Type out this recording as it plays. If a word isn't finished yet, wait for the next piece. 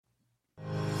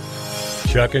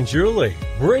Chuck and Julie,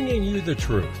 bringing you the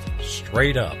truth,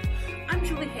 straight up. I'm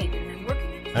Julie Hayden, and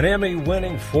working An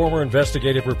Emmy-winning former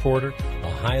investigative reporter, a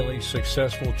highly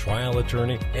successful trial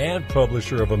attorney, and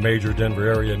publisher of a major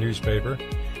Denver area newspaper.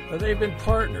 They've been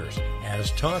partners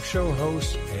as talk show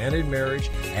hosts and in marriage,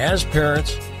 as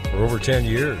parents for over 10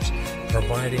 years,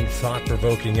 providing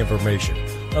thought-provoking information,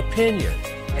 opinion,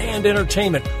 and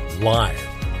entertainment live,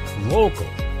 local,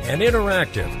 and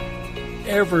interactive.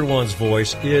 Everyone's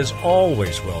voice is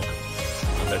always welcome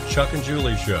on the Chuck and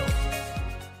Julie Show.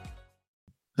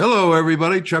 Hello,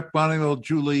 everybody. Chuck Bonnigal,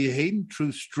 Julie Hayden,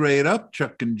 Truth Straight Up,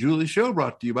 Chuck and Julie Show,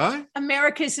 brought to you by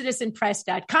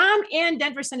AmericasCitizenPress.com and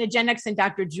Denver Senegenics and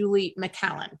Dr. Julie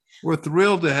McCallan. We're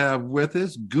thrilled to have with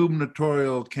us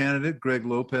gubernatorial candidate Greg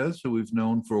Lopez, who we've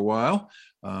known for a while.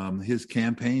 His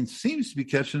campaign seems to be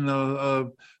catching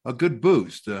a good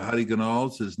boost. Heidi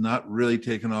Gonzalez has not really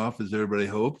taken off as everybody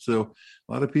hoped. So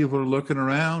a lot of people are looking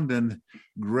around, and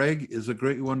Greg is a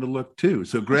great one to look to.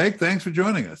 So, Greg, thanks for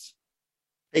joining us.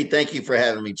 Hey, thank you for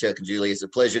having me, Chuck and Julie. It's a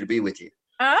pleasure to be with you.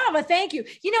 Oh, well, thank you.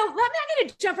 I'm going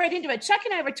to jump right into it. Chuck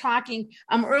and I were talking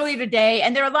earlier today,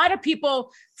 and there are a lot of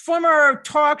people, former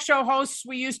talk show hosts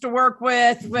we used to work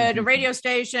with a radio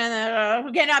station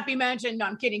who cannot be mentioned. No,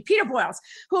 I'm kidding. Peter Boyles,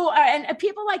 and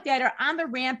people like that are on the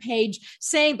rampage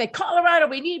saying that Colorado,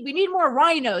 we need more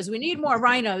rhinos. We need more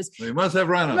rhinos. We must have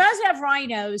rhinos. We must have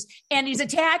rhinos. And he's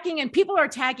attacking, and people are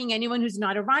attacking anyone who's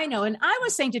not a rhino. And I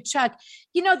was saying to Chuck,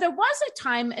 there was a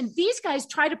time, and these guys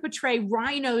try to portray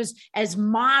rhinos as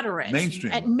moderate,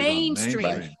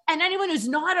 mainstream. And anyone who's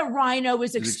not a rhino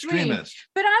is extreme.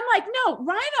 But I'm like, no,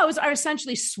 rhinos are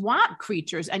essentially swamp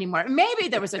creatures anymore. Maybe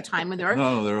there was a time when they were.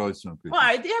 No, they're always swamp creatures.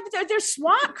 Well, they're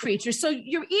swamp creatures. So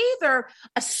you're either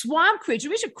a swamp creature.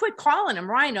 We should quit calling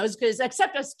them rhinos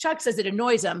except as Chuck says, it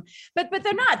annoys them. But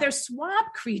they're not. They're swamp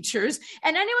creatures.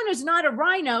 And anyone who's not a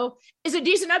rhino is a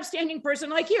decent, upstanding person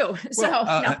like you.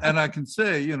 And I can say,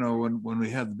 when we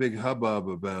had the big hubbub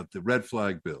about the red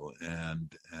flag bill and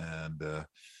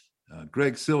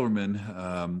Greg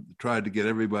Silverman tried to get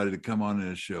everybody to come on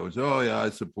his show and say, oh, yeah, I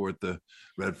support the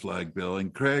red flag bill.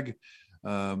 And Craig,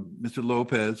 Mr.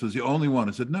 Lopez was the only one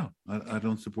who said, no, I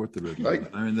don't support the red flag.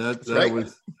 Right. I mean, that right.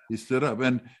 was, he stood up.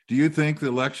 And do you think the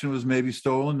election was maybe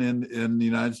stolen in the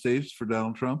United States for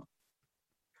Donald Trump?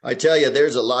 I tell you,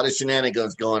 there's a lot of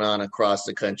shenanigans going on across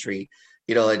the country.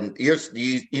 And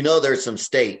there's some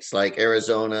states like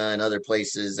Arizona and other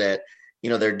places that,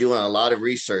 they're doing a lot of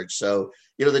research. So,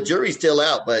 the jury's still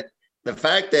out, but the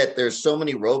fact that there's so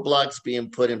many roadblocks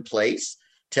being put in place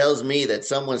tells me that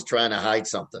someone's trying to hide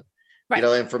something, right.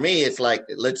 And for me, it's like,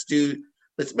 let's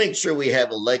make sure we have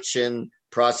election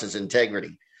process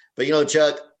integrity. But,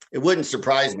 Chuck, it wouldn't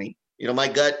surprise me. My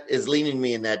gut is leaning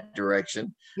me in that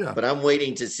direction, but I'm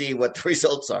waiting to see what the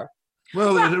results are.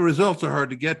 Well, the results are hard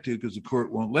to get to because the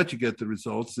court won't let you get the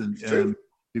results. And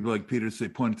people like Peter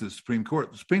point to the Supreme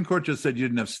Court. The Supreme Court just said you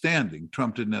didn't have standing.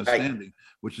 Trump didn't have standing,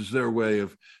 which is their way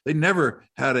of. They never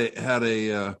had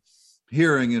a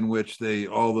hearing in which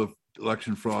all the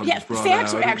election fraud was brought out.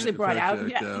 Facts were actually brought out.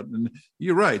 Yeah. And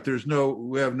you're right.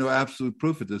 We have no absolute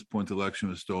proof at this point the election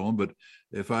was stolen. But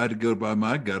if I had to go by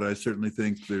my gut, I certainly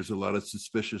think there's a lot of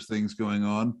suspicious things going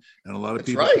on and a lot of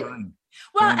people trying.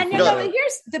 Well, and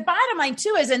here's the bottom line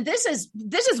too and this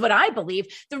is what I believe.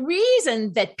 The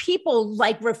reason that people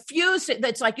refuse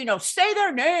that's say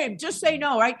their name, just say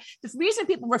no, right? The reason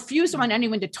people refuse to want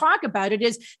anyone to talk about it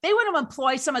is they want to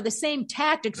employ some of the same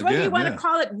tactics, whether you want to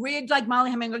call it rigged like Molly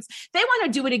Hemming, they want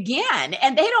to do it again.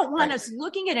 And they don't want us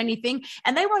looking at anything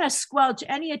and they want to squelch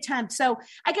any attempt. So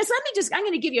I guess I'm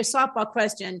going to give you a softball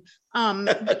question.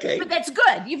 Okay. But that's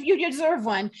good. You deserve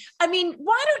one. I mean,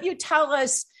 why don't you talk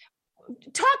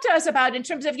to us about in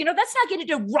terms of, let's not get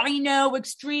into rhino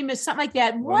extremists, something like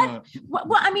that. What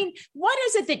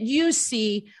is it that you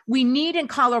see we need in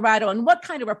Colorado and what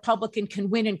kind of Republican can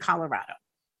win in Colorado?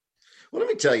 Well, let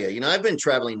me tell you, I've been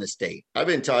traveling the state. I've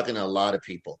been talking to a lot of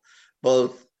people,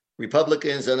 both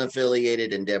Republicans,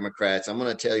 unaffiliated, and Democrats. I'm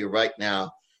going to tell you right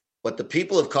now, what the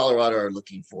people of Colorado are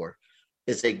looking for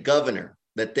is a governor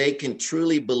that they can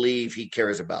truly believe he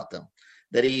cares about them,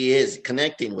 that he is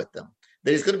connecting with them,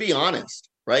 that he's going to be honest,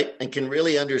 right? And can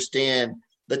really understand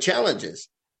the challenges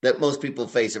that most people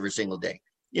face every single day.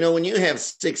 When you have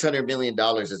 $600 million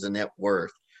as a net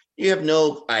worth, you have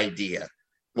no idea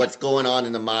what's going on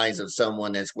in the minds of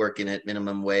someone that's working at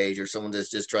minimum wage or someone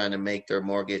that's just trying to make their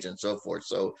mortgage and so forth.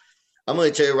 So I'm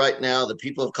going to tell you right now, the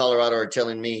people of Colorado are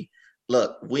telling me,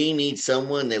 look, we need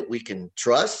someone that we can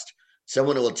trust,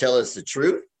 someone who will tell us the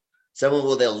truth,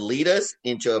 someone that'll lead us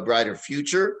into a brighter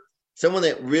future, someone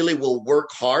that really will work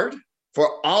hard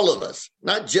for all of us,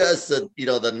 not just the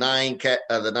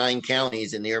nine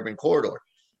counties in the urban corridor,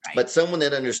 Right. but someone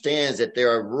that understands that there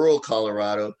are rural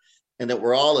Colorado and that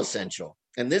we're all essential.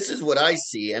 And this is what I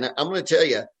see. And I'm going to tell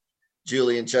you,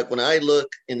 Julie and Chuck, when I look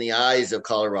in the eyes of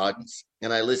Coloradans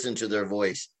and I listen to their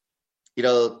voice,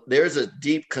 there's a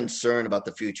deep concern about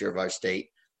the future of our state.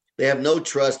 They have no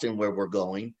trust in where we're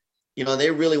going.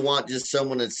 They really want just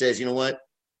someone that says, you know what,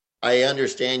 I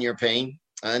understand your pain.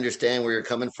 I understand where you're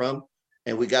coming from.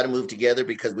 And we got to move together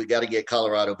because we got to get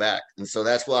Colorado back. And so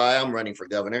that's why I'm running for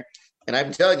governor. And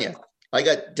I'm telling you, I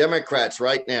got Democrats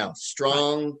right now,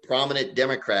 strong, prominent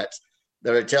Democrats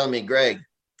that are telling me, Greg,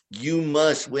 you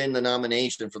must win the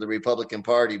nomination for the Republican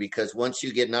Party because once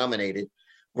you get nominated,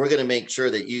 we're going to make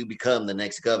sure that you become the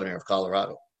next governor of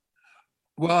Colorado.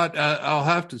 Well, I'll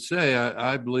have to say,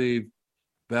 I believe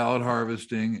ballot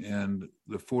harvesting and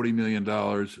the $40 million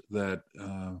that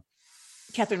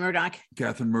Catherine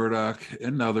Murdoch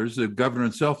and others, the governor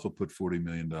himself will put $40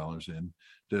 million in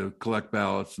to collect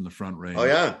ballots in the front range. Oh,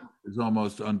 yeah. Is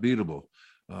almost unbeatable.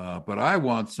 But I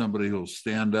want somebody who'll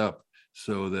stand up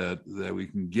so that we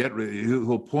can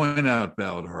who'll point out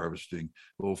ballot harvesting,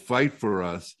 who'll fight for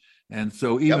us. And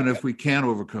so even if we can't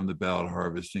overcome the ballot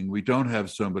harvesting, we don't have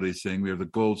somebody saying we have the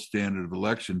gold standard of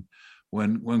election.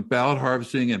 When ballot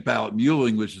harvesting and ballot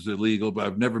muling, which is illegal, but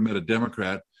I've never met a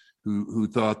Democrat who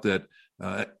thought that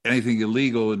anything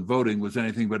illegal in voting was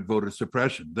anything but voter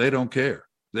suppression. They don't care.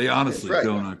 They honestly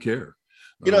do not care.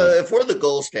 If we're the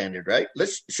gold standard, right?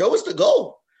 Let's show us the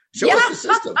goal. Show us the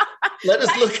system. Let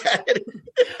us look at it.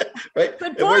 Right?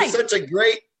 Good point. If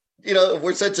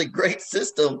we're such a great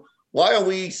system, why are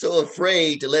we so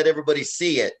afraid to let everybody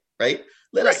see it? Right?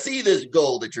 Let us see this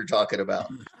goal that you're talking about.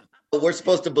 We're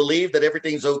supposed to believe that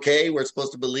everything's okay. We're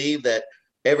supposed to believe that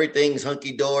everything's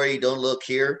hunky-dory. Don't look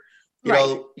here.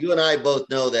 You and I both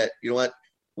know that,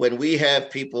 when we have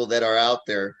people that are out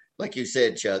there, like you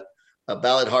said, Chuck,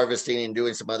 ballot harvesting and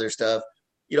doing some other stuff,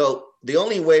 the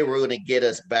only way we're going to get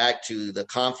us back to the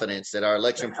confidence that our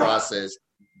election process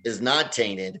is not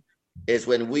tainted is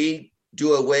when we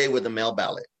do away with the mail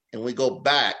ballot and we go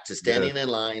back to standing in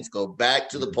lines, go back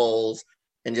to the polls,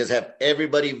 and just have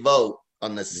everybody vote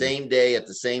on the same day at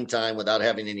the same time without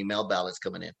having any mail ballots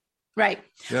coming in. Right.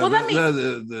 Yeah,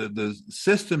 the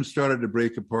system started to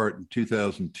break apart in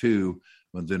 2002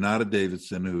 when Donata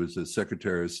Davidson, who was the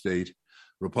Secretary of State,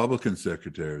 Republican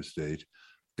Secretary of State,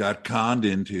 got conned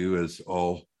into, as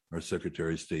all our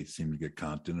Secretary of State seem to get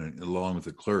conned in, along with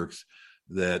the clerks,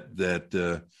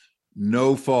 that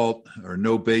no fault or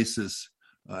no basis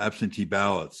absentee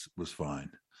ballots was fine.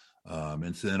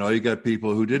 And so then all you got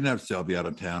people who didn't have to be out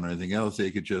of town or anything else,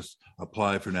 they could just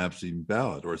apply for an absentee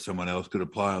ballot, or someone else could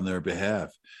apply on their behalf.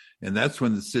 And that's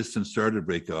when the system started to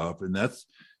break off. And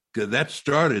that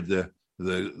started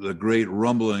the great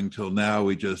rumbling till now.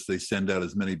 They send out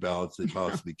as many ballots as they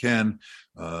possibly can.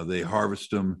 They harvest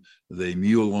them, they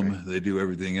mule them, they do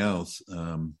everything else.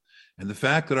 And the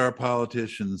fact that our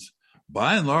politicians,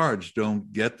 by and large,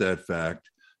 don't get that fact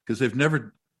because they've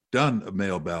never done a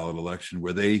mail ballot election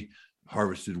where they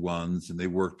harvested ones and they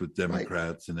worked with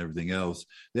Democrats and everything else.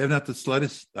 They have not the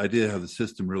slightest idea how the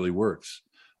system really works.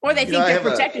 Or they think they're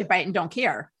protected by it and don't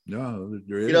care. No,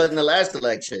 there is. In the last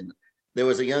election, there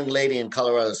was a young lady in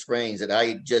Colorado Springs that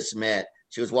I just met.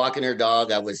 She was walking her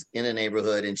dog. I was in a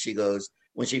neighborhood, and she goes,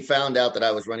 when she found out that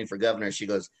I was running for governor, she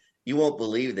goes, "You won't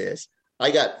believe this.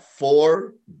 I got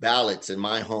 4 ballots in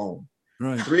my home.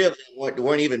 Right. 3 of them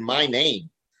weren't even my name.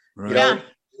 Right.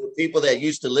 People that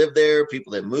used to live there,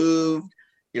 people that moved,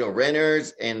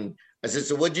 renters." And I said,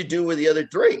 "So what'd you do with the other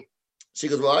 3? She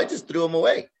goes, "Well, I just threw them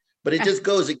away." But it just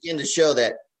goes again to show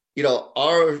that,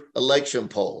 our election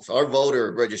polls, our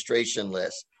voter registration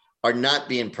lists are not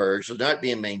being purged, they're not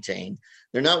being maintained.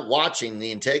 They're not watching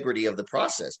the integrity of the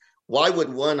process. Why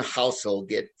would one household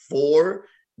get 4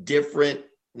 different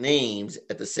names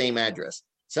at the same address?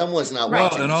 Someone's not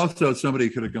watching. And also somebody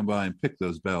could have come by and picked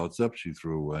those ballots up she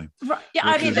threw away. Right.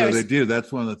 Yeah, they do.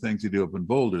 That's one of the things they do up in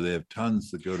Boulder. They have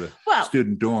tons that go to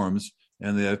student dorms,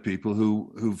 and they have people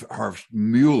who've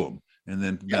mule them. And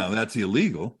then now that's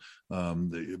illegal.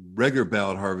 The regular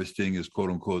ballot harvesting is quote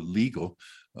unquote legal.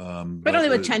 But only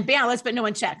with 10 ballots, but no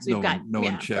one checks. No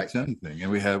one checks anything.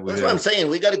 And that's what I'm saying.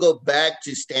 We got to go back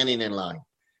to standing in line.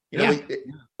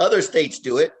 Other states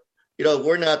do it.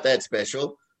 We're not that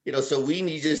special. So we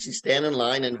need to stand in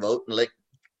line and vote and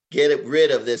get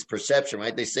rid of this perception,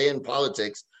 right? They say in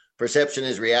politics, perception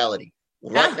is reality.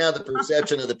 Well, right now, the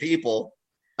perception of the people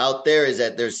out there is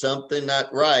that there's something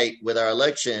not right with our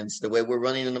elections, the way we're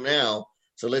running them now.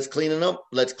 So let's clean them up.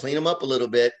 Let's clean them up a little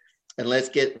bit, and let's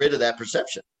get rid of that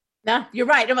perception. No, you're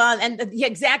right. Well, and yeah,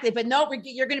 exactly. But no,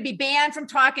 you're going to be banned from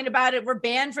talking about it. We're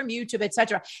banned from YouTube, et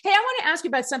cetera. Hey, I want to ask you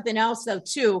about something else, though,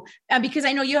 too, because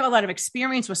I know you have a lot of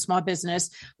experience with small business.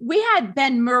 We had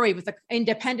Ben Murray with the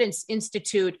Independence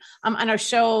Institute on our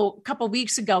show a couple of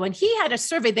weeks ago, and he had a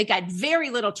survey that got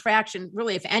very little traction,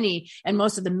 really, if any, in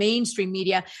most of the mainstream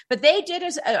media. But they did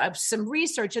some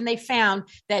research, and they found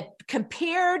that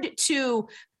compared to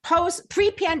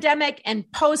pre-pandemic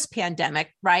and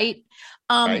post-pandemic, right?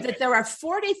 Right. That there are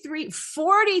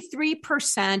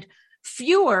 43%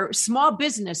 fewer small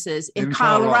businesses in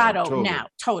Colorado now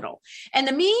total. In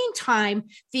the meantime,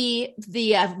 the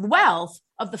wealth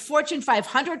of the Fortune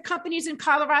 500 companies in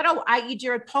Colorado, i.e.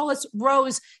 Jared Polis,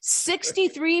 rose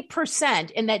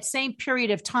 63% in that same period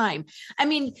of time. I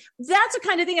mean, that's the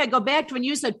kind of thing I go back to when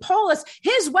you said Polis,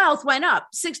 his wealth went up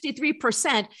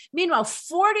 63%. Meanwhile,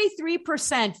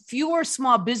 43% fewer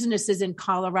small businesses in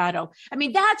Colorado. I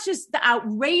mean, that's just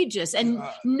outrageous. And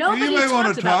nobody You may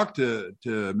want to talk to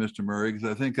Mr. Murray, because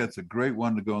I think that's a great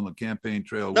one to go on the campaign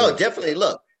trail. No, definitely.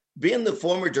 Look, being the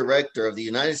former director of the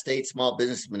United States Small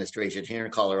Business Administration here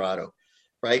in Colorado,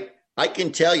 right? I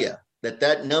can tell you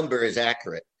that number is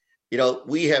accurate. You know,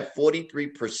 we have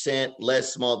 43%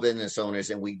 less small business owners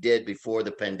than we did before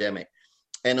the pandemic.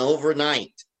 And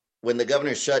overnight, when the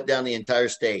governor shut down the entire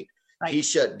state, right, he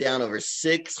shut down over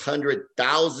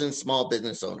 600,000 small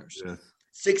business owners. Yeah.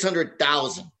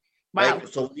 600,000. Wow. Right?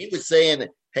 So he was saying,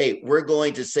 hey, we're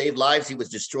going to save lives. He was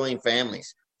destroying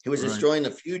families. He was destroying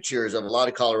the futures of a lot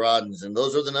of Coloradans, and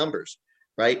those are the numbers,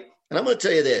 right? And I'm going to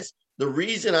tell you this. The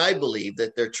reason I believe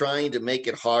that they're trying to make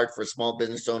it hard for small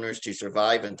business owners to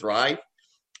survive and thrive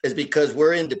is because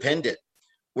we're independent.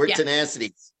 We're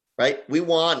tenacity, right? We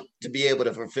want to be able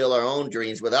to fulfill our own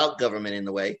dreams without government in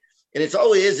the way. And it's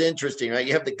always interesting, right?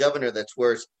 You have the governor that's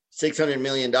worth $600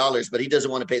 million, but he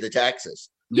doesn't want to pay the taxes.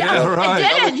 Yeah, right.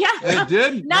 It did. Yeah, it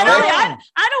did. Not only I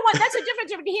don't want. That's a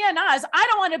difference between he and us. I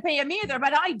don't want to pay him either,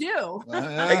 but I do.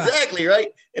 Exactly right.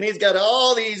 And he's got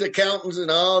all these accountants and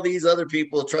all these other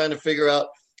people trying to figure out,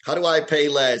 how do I pay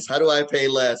less? How do I pay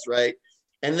less? Right.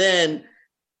 And then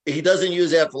he doesn't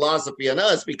use that philosophy on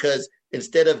us, because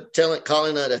instead of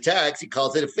calling it a tax, he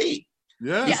calls it a fee.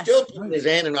 Yeah. He's still putting his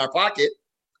hand in our pocket.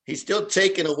 He's still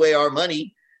taking away our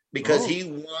money, because he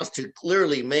wants to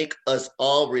clearly make us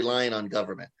all reliant on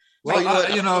government. Well,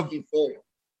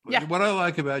 what I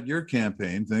like about your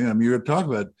campaign thing, I mean, you're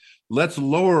talking about, let's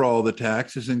lower all the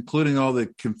taxes, including all the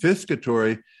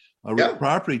confiscatory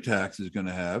property taxes going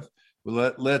to have.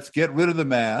 Well, let's get rid of the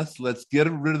masks. Let's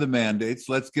get rid of the mandates.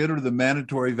 Let's get rid of the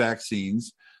mandatory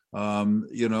vaccines.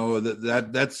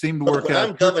 That seemed to work out.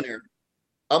 I'm governor,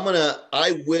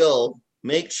 I will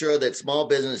make sure that small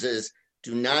businesses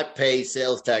do not pay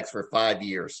sales tax for 5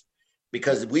 years,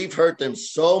 because we've hurt them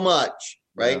so much,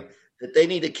 right? That they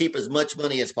need to keep as much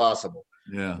money as possible.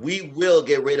 Yeah. We will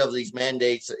get rid of these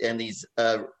mandates and these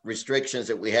restrictions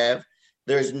that we have.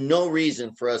 There's no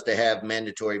reason for us to have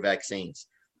mandatory vaccines.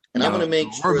 And I'm going to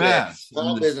make sure that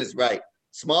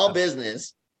small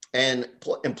business and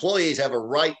employees have a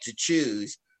right to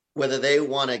choose whether they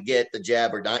want to get the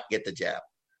jab or not get the jab.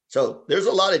 So there's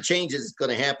a lot of changes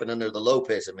going to happen under the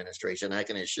Lopez administration. I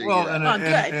can assure you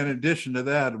that. And in addition to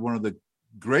that, one of the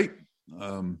great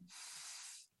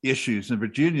issues in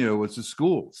Virginia was the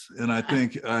schools. And I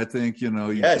think you've got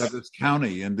this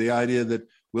county, and the idea that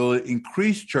we'll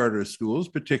increase charter schools,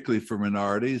 particularly for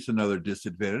minorities and other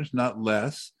disadvantaged, not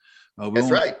less. That's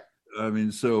right. I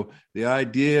mean, so the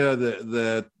idea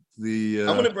that the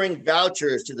I'm going to bring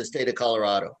vouchers to the state of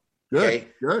Colorado. Good.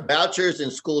 Vouchers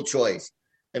and school choice.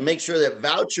 And make sure that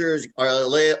vouchers are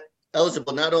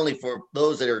eligible not only for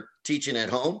those that are teaching at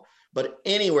home, but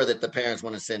anywhere that the parents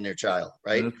want to send their child,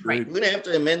 right? We're going to have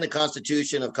to amend the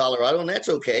Constitution of Colorado, and that's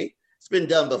okay. It's been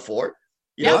done before,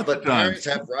 but parents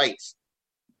have rights.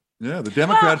 Yeah, the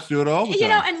Democrats do it all the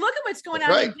time. And look at what's going on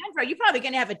in Denver. You're probably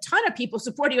going to have a ton of people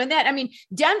support you in that. I mean,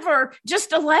 Denver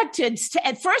just elected.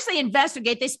 At first, they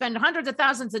investigate. They spend hundreds of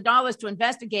thousands of dollars to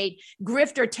investigate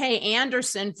grifter Tay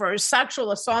Anderson for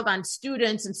sexual assault on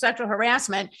students and sexual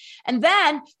harassment. And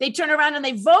then they turn around and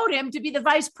they vote him to be the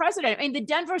vice president. I mean, the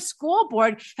Denver school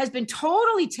board has been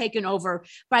totally taken over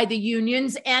by the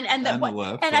unions and the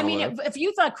left. And I mean, if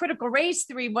you thought critical race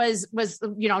theory was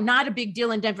not a big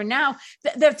deal in Denver now,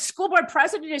 the school board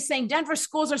president is saying Denver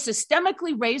schools are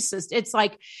systemically racist. It's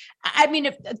like, I mean,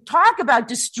 talk about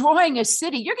destroying a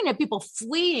city. You're going to have people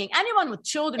fleeing. Anyone with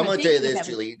children. I'm going to tell you this,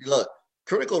 Julie. Look,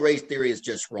 critical race theory is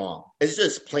just wrong. It's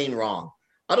just plain wrong.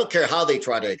 I don't care how they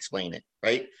try to explain it,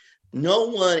 right? No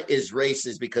one is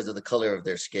racist because of the color of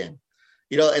their skin,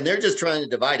 and they're just trying to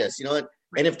divide us,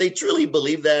 And if they truly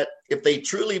believe that, if they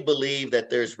truly believe that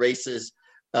there's races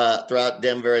throughout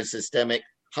Denver and systemic,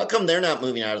 how come they're not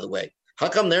moving out of the way? How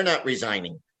come they're not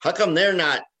resigning? How come they're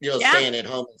not, staying at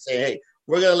home and saying, hey,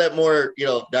 we're going to let more,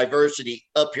 diversity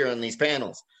up here on these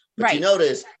panels. But you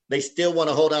notice they still want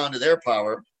to hold on to their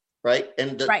power, right?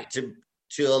 And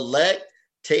to elect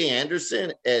Tay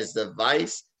Anderson as the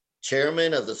vice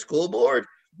chairman of the school board,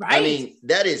 I mean,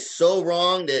 that is so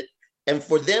wrong and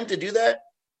for them to do that,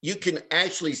 you can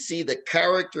actually see the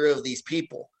character of these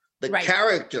people, the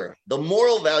character, the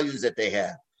moral values that they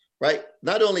have, right?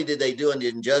 Not only did they do an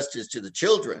injustice to the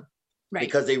children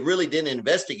because they really didn't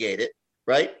investigate it,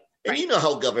 right? And you know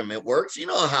how government works. You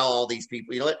know how all these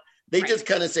people, they just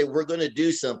kind of say, we're going to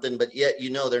do something, but yet,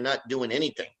 they're not doing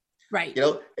anything. Right.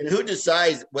 And who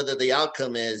decides whether the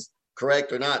outcome is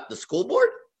correct or not? The school board?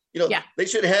 They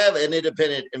should have an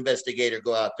independent investigator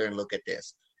go out there and look at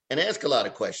this and ask a lot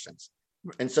of questions.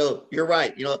 And so you're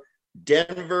right.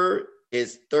 Denver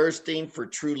is thirsting for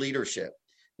true leadership.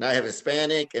 And I have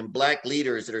Hispanic and Black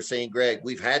leaders that are saying, Greg,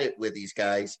 we've had it with these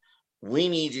guys. We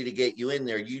need you to get you in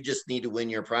there. You just need to win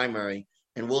your primary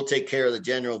and we'll take care of the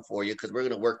general for you because we're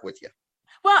going to work with you.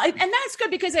 Well, and that's good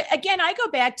because, again, I go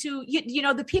back to,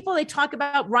 the people they talk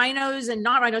about RINOs and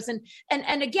not RINOs.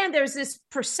 And again, there's this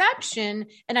perception.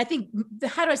 And I think,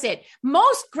 how do I say it?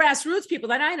 Most grassroots people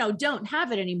that I know don't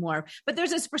have it anymore. But there's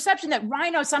this perception that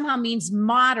RINO somehow means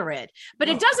moderate. But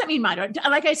it doesn't mean moderate.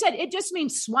 Like I said, it just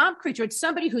means swamp creature. It's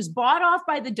somebody who's bought off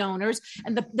by the donors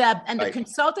and the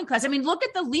consultant class. I mean, look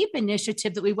at the LEAP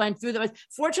initiative that we went through. That was,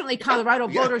 fortunately, Colorado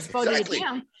voters voted it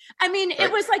down. I mean,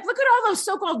 it was like, look at all those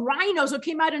so-called RINOs who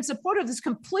came out in support of this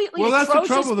completely that's the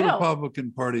trouble bill. with the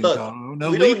Republican Party. Look,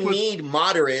 we don't need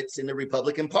moderates in the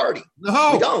Republican Party.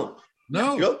 No, we don't.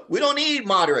 No, we don't need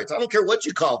moderates. I don't care what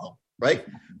you call them, right?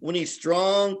 We need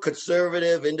strong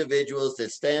conservative individuals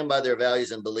that stand by their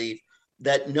values and belief,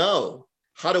 that know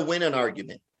how to win an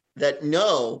argument, that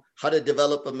know how to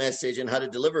develop a message and how to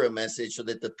deliver a message so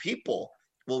that the people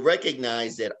will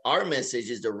recognize that our message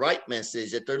is the right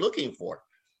message that they're looking for.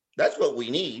 That's what we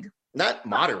need. Not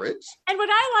moderates. And what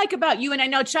I like about you, and I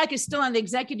know Chuck is still on the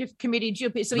executive committee, so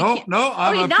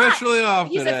I'm officially off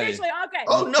He's today. Officially okay.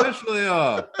 Officially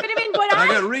off. But I mean, I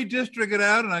got redistricted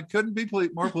out, and I couldn't be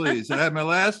more pleased. I had my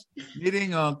last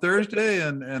meeting on Thursday,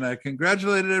 and I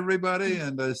congratulated everybody,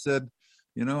 and I said,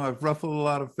 I've ruffled a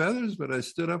lot of feathers, but I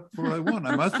stood up for what I won.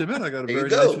 I must admit, I got a very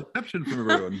nice reception from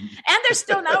everyone. And there's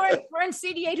still now we're in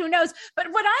CD8, who knows? But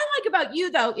what I like about you,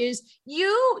 though, is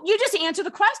you just answer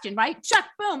the question, right? Chuck,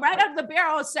 boom, right out of the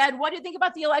barrel said, what do you think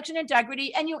about the election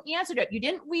integrity? And you answered it. You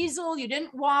didn't weasel, you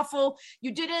didn't waffle,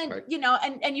 you didn't,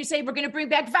 and you say, we're going to bring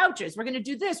back vouchers. We're going to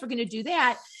do this, we're going to do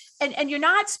that. And you're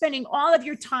not spending all of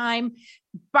your time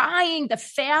buying the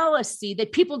fallacy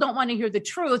that people don't want to hear the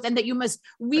truth and that you must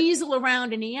weasel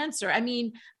around and answer. I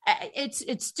mean,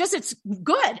 it's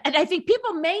good. And I think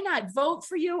people may not vote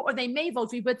for you, or they may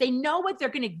vote for you, but they know what they're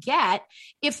going to get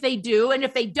if they do. And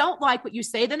if they don't like what you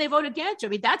say, then they vote against you. I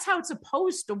mean, that's how it's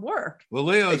supposed to work. Well,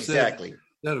 Leo said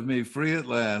of me, free at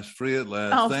last, free at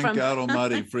last. Oh, Thank God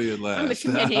Almighty, free at last. From the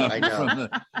committee. I know.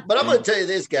 But I'm going to tell you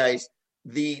this, guys.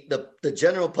 The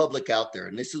general public out there,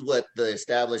 and this is what the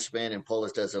establishment and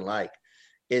Polis doesn't like,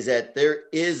 is that there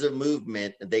is a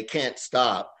movement that they can't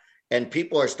stop, and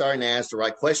people are starting to ask the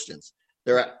right questions.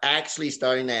 They're actually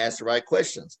starting to ask the right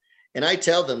questions. And I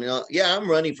tell them, I'm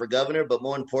running for governor, but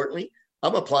more importantly,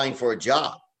 I'm applying for a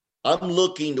job. I'm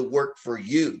looking to work for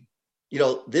you.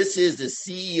 This is the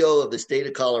CEO of the state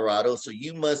of Colorado, so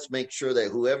you must make sure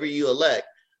that whoever you elect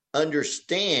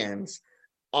understands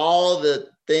all the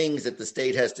things that the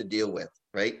state has to deal with,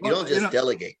 right? You don't just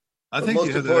delegate. But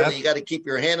most importantly, you got to keep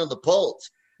your hand on the pulse.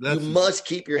 You must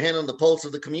keep your hand on the pulse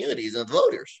of the communities and the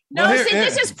voters.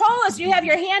 This is Polis. You have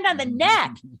your hand on the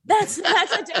neck. That's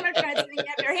what Democrats think. You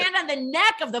have your hand on the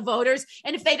neck of the voters.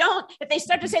 And if they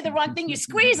start to say the wrong thing, you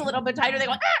squeeze a little bit tighter. They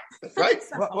go, That's right.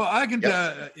 Well, I can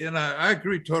tell, I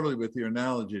agree totally with your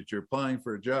analogy. That you're applying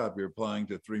for a job. You're applying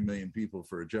to 3 million people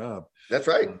for a job. That's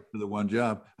right. For the one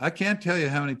job. I can't tell you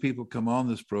how many people come on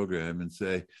this program and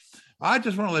say, I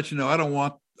just want to let you know, I don't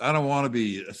want to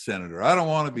be a senator. I don't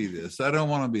want to be this. I don't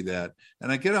want to be that.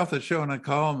 And I get off the show and I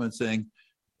call them and saying,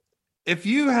 if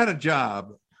you had a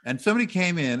job and somebody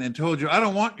came in and told you, I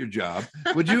don't want your job,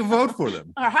 would you vote for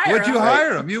them? Would you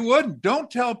hire them? You wouldn't. Don't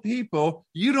tell people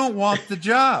you don't want the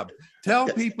job. Tell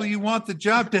people you want the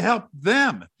job to help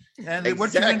them. And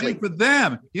what you're going to do for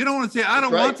them. You don't want to say, I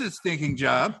don't want this stinking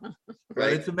job.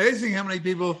 Right. It's amazing how many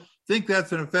people think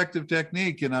that's an effective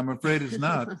technique, and I'm afraid it's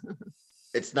not.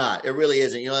 It's not. It really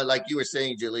isn't. Like you were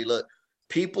saying, Julie, look,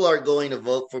 people are going to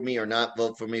vote for me or not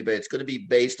vote for me, but it's going to be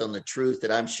based on the truth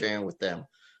that I'm sharing with them.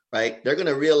 right? They're going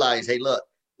to realize, hey, look,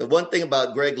 the one thing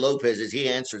about Greg Lopez is he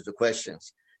answers the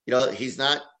questions. He's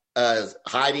not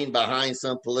hiding behind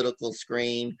some political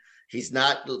screen. He's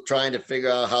not trying to figure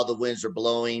out how the winds are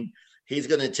blowing. He's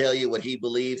going to tell you what he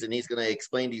believes, and he's going to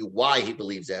explain to you why he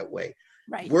believes that way.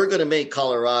 Right. We're going to make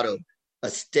Colorado a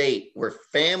state where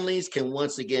families can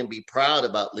once again be proud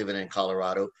about living in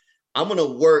Colorado. I'm going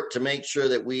to work to make sure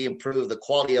that we improve the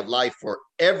quality of life for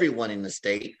everyone in the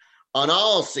state on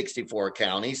all 64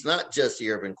 counties, not just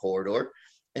the urban corridor.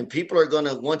 And people are going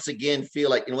to once again feel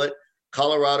like, you know what,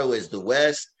 Colorado is the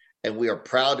West, and we are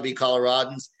proud to be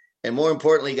Coloradans. And more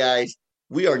importantly, guys,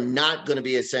 we are not going to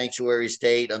be a sanctuary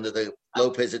state under the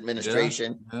Lopez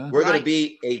administration. We're going to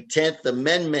be a 10th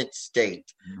Amendment state.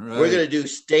 We're going to do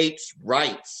states'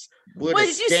 rights. We're going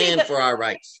to stand for our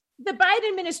rights. The Biden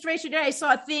administration today, I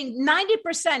saw a thing,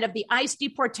 90% of the ICE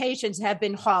deportations have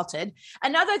been halted.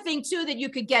 Another thing, too, that you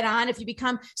could get on if you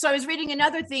become, so I was reading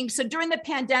another thing. So during the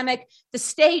pandemic, the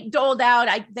state doled out,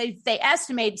 they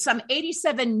estimate some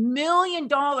 $87 million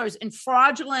in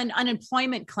fraudulent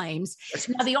unemployment claims.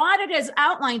 Now, the audit has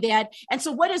outlined that. And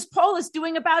so what is Polis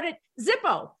doing about it?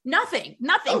 Zippo, nothing.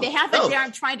 They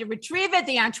aren't trying to retrieve it.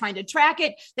 They aren't trying to track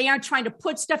it. They aren't trying to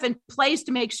put stuff in place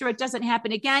to make sure it doesn't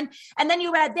happen again. And then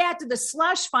you add that to the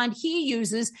slush fund he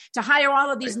uses to hire all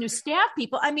of these new staff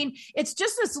people. I mean, it's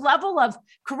just this level of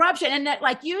corruption. And that,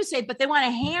 like you say, but they want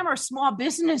to hammer small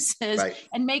businesses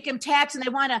and make them tax. And they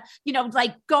want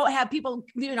to, go have people,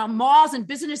 malls and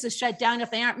businesses shut down if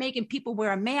they aren't making people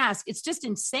wear a mask. It's just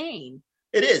insane.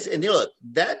 It is. And look,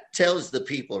 that tells the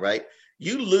people, right?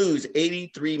 You lose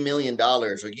 $83 million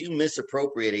or you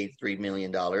misappropriate $83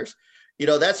 million.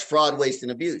 That's fraud, waste,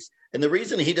 and abuse. And the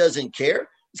reason he doesn't care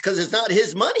is because it's not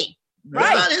his money.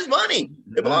 Right. It's not his money.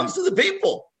 It belongs to the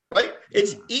people, right?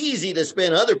 It's easy to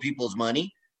spend other people's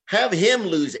money. Have him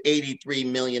lose $83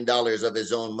 million of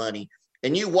his own money,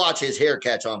 and you watch his hair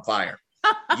catch on fire.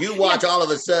 You watch all of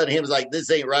a sudden him's like,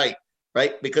 this ain't right?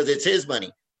 Because it's his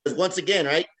money. Because once again,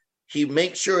 right, he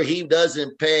makes sure he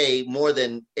doesn't pay more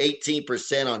than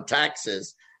 18% on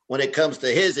taxes when it comes to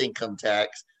his income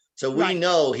tax. So we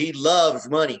know he loves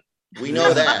money. We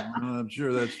know that. I'm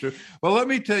sure that's true. Well, let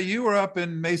me tell you, you were up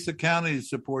in Mesa County to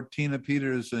support Tina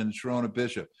Peters and Sharona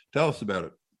Bishop. Tell us about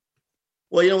it.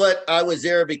 Well, you know what? I was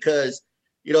there because,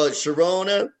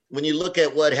 Sharona, when you look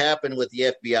at what happened with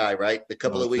the FBI, right, a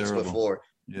couple of weeks before,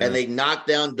 and they knocked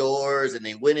down doors and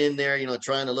they went in there,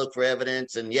 trying to look for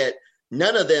evidence. And yet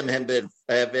none of them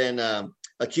have been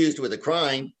accused with a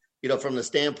crime, from the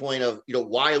standpoint of,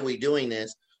 why are we doing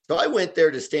this? So I went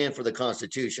there to stand for the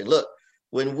Constitution. Look,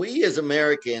 when we as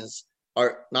Americans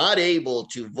are not able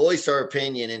to voice our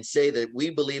opinion and say that we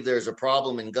believe there's a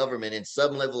problem in government in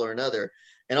some level or another,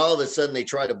 and all of a sudden they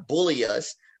try to bully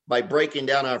us by breaking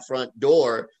down our front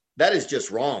door, that is just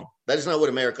wrong. That is not what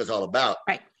America is all about.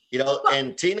 Right.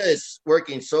 And Tina is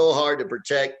working so hard to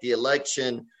protect the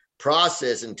election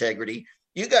process integrity.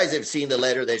 You guys have seen the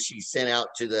letter that she sent out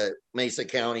to the Mesa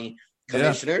County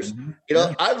commissioners.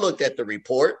 I've looked at the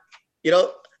report.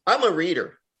 I'm a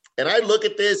reader. And I look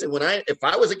at this, and if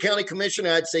I was a county commissioner,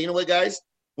 I'd say, you know what, guys,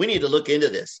 we need to look into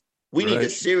this. We need to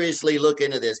seriously look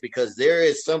into this because there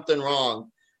is something wrong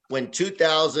when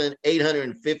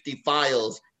 2,850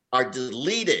 files are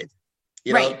deleted,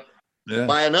 by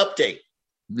an update.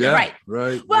 Yeah, right. Well,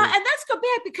 right. and let's go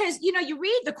back because, you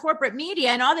read the corporate media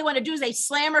and all they want to do is they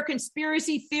slammer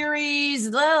conspiracy theories,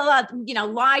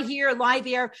 lie here, lie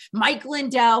there. Mike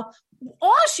Lindell.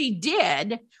 All she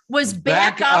did was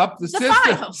back up the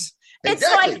files. It's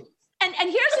like, and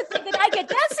here's the thing that I get.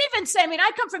 That's even saying, I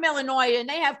come from Illinois and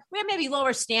we have maybe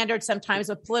lower standards sometimes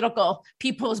with political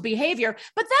people's behavior,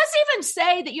 but that's even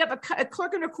say that you have a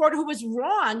clerk and recorder who was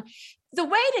wrong. The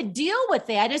way to deal with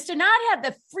that is to not have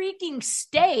the freaking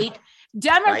state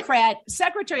Democrat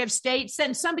Secretary of State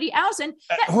send somebody else in.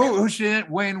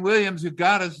 Wayne Williams, who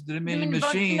got us the Dominion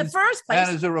machines in the first place,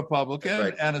 and is a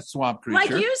Republican and a swamp creature.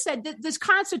 Like you said, this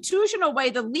constitutional way,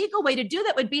 the legal way to do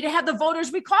that would be to have the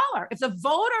voters recall her. If the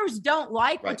voters don't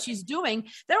like what she's doing,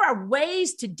 there are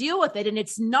ways to deal with it, and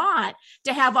it's not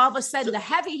to have all of a sudden the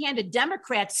heavy-handed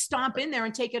Democrats stomp in there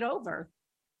and take it over.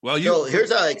 Well,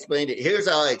 here's how I explained it. Here's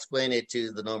how I explain it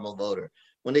to the normal voter.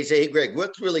 When they say, hey, Greg,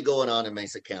 what's really going on in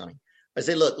Mesa County? I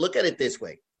say, look at it this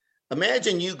way.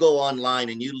 Imagine you go online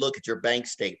and you look at your bank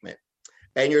statement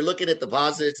and you're looking at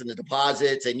deposits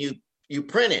and you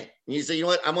print it. And you say, you know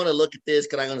what? I'm going to look at this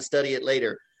because I'm going to study it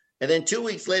later. And then 2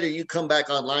 weeks later, you come back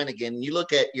online again and you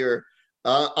look at your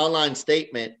online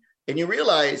statement and you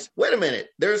realize, wait a minute,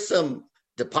 there's some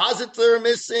deposits that are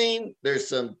missing. There's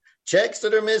some checks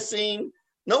that are missing.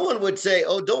 no one would say,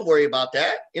 "Oh, don't worry about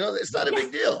that." It's not a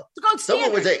big deal.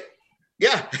 Someone would say,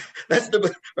 "Yeah, that's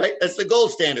the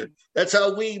gold standard. That's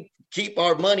how we keep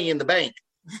our money in the bank."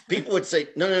 People would say,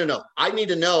 "No. I need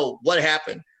to know what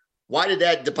happened. Why did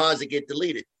that deposit get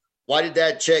deleted? Why did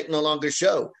that check no longer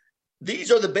show?"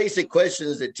 These are the basic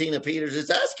questions that Tina Peters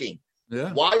is asking.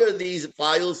 Yeah. Why are these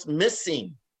files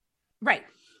missing? Right.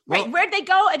 Well, where'd they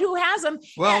go and who has them?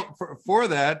 Well, for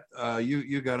that,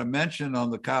 you got a mention on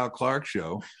the Kyle Clark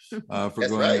show for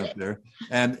going up there.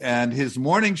 And his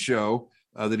morning show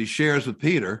that he shares with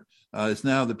Peter is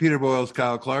now the Peter Boyles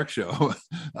Kyle Clark show.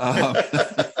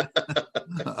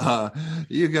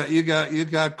 You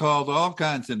got called all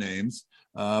kinds of names,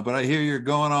 but I hear you're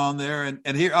going on there.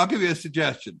 And here, I'll give you a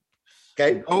suggestion.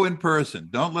 Okay. Go in person.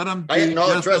 Don't let them.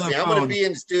 Trust me. I'm going to be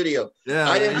in studio. Yeah,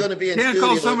 I am going to be in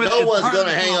studio. No one's going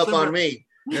to hang up on me.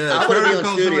 Yeah, I'm going to be in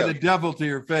studio. The devil to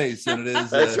your face, and it is.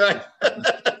 That's right.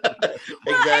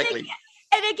 Exactly.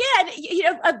 And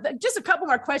again, just a couple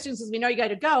more questions because we know you got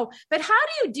to go. But how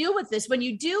do you deal with this when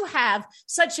you do have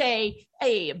such a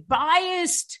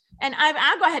biased, and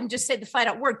I'll go ahead and just say the flat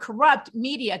out word, corrupt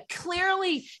media,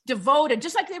 clearly devoted,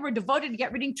 just like they were devoted to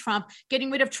getting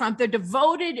rid of Trump, they're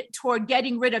devoted toward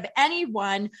getting rid of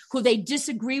anyone who they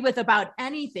disagree with about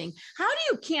anything. How do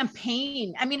you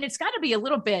campaign? I mean, it's got to be a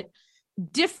little bit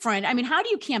different. I mean, how do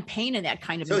you campaign in that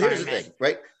kind of environment? So here's the thing,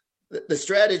 right? The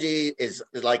strategy is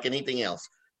like anything else.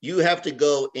 You have to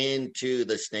go into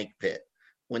the snake pit.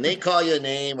 When they call you a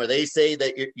name or they say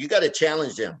that you got to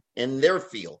challenge them in their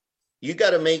field. You got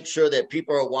to make sure that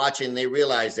people are watching. They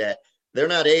realize that they're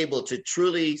not able to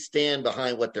truly stand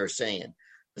behind what they're saying.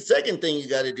 The second thing you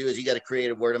got to do is you got to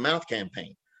create a word of mouth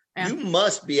campaign. Yeah. You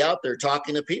must be out there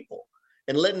talking to people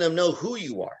and letting them know who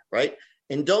you are, right?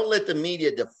 And don't let the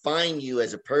media define you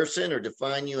as a person or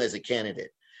define you as a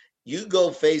candidate. You go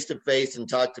face to face and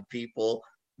talk to people.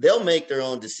 They'll make their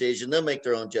own decision. They'll make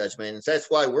their own judgment. And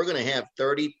that's why we're going to have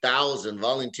 30,000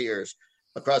 volunteers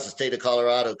across the state of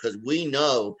Colorado, because we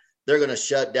know they're going to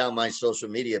shut down my social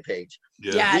media page.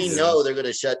 Yes. We know they're going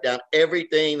to shut down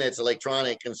everything that's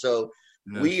electronic. And so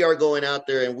we are going out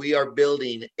there and we are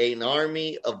building an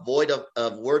army of word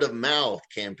of mouth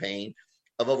campaign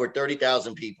of over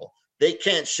 30,000 people. They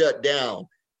can't shut down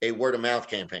a word of mouth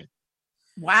campaign.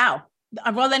 Wow.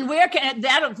 Well, then where can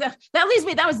that leads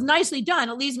me? That was nicely done.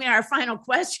 It leads me to our final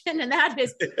question, and that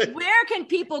is, where can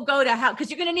people go to help?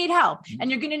 Because you're going to need help, and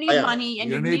you're going to need money, and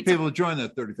you're going to need people to join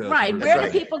that 30,000. Right. Where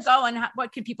can people go, and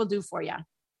what can people do for you?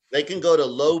 They can go to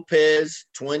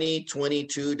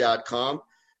Lopez2022.com.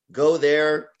 Go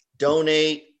there,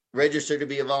 donate, register to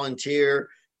be a volunteer,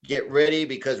 get ready,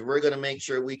 because we're going to make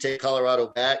sure we take Colorado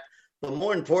back. But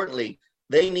more importantly,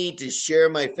 they need to share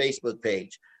my Facebook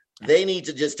page. They need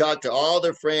to just talk to all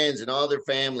their friends and all their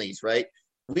families, right?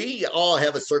 We all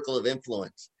have a circle of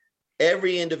influence.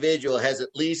 Every individual has at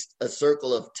least a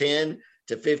circle of 10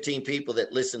 to 15 people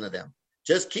that listen to them.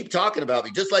 Just keep talking about me,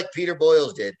 just like Peter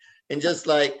Boyles did. And just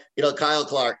like, Kyle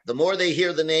Clark, the more they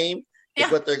hear the name,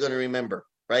 is what they're going to remember,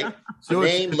 right? So the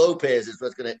name Lopez is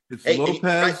what's going to. It's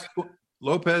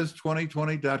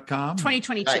Lopez2020.com.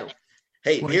 2022. Right.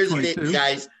 Hey, here's the thing,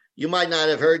 guys. You might not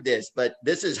have heard this, but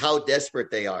this is how desperate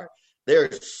they are.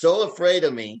 They're so afraid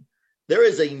of me. There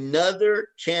is another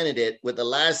candidate with the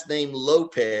last name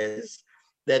Lopez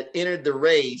that entered the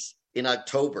race in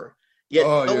October. Yet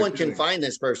no one can find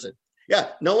this person.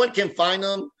 Yeah, no one can find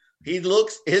him. His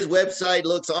website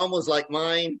looks almost like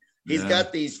mine. He's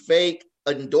got these fake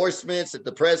endorsements that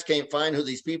the press can't find who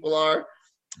these people are.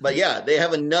 But yeah, they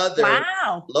have another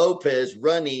Lopez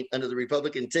running under the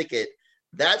Republican ticket.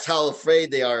 That's how afraid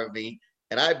they are of me.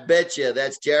 And I bet you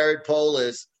that's Jared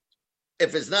Polis.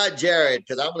 If it's not Jared,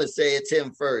 because I'm going to say it's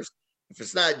him first. If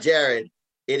it's not Jared,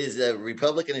 it is a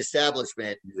Republican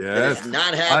establishment that is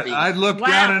not happy. I'd look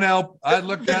down in El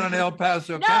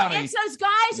Paso County. No, it's those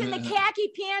guys in the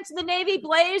khaki pants and the navy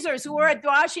blazers who were at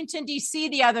Washington, D.C.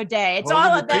 the other day. It's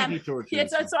all of them. It's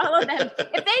all of them.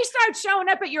 If they start showing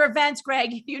up at your events,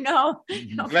 Greg,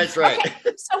 That's right. Okay,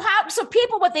 so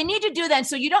people, what they need to do then,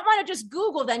 so you don't want to just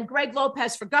Google then Greg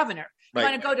Lopez for governor. You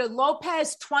want to go to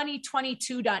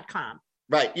Lopez2022.com.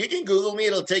 Right. You can Google me.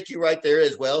 It'll take you right there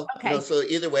as well. Okay. So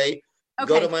either way,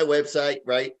 go to my website,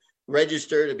 right?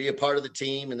 Register to be a part of the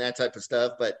team and that type of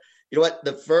stuff. But you know what?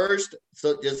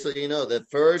 Just so you know, the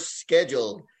first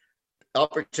scheduled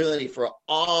opportunity for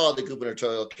all the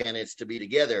gubernatorial candidates to be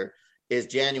together is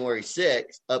January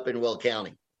 6th up in Will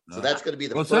County. So that's going to be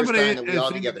the first time that we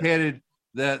all together. Indicated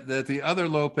that the other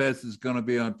Lopez is going to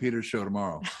be on Peter's show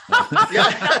tomorrow.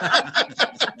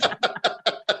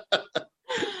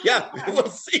 Yeah, we'll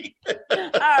see.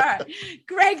 right.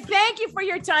 Greg, thank you for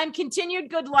your time. Continued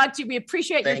good luck to you. We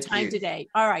appreciate your time today.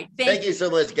 All right. Thank you so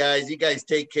much, guys. You guys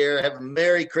take care. Have a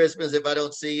Merry Christmas if I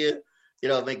don't see you.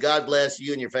 May God bless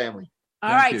you and your family.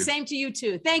 All right. Same to you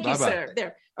too. Thank you, sir.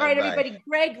 There. All right, Bye-bye. everybody.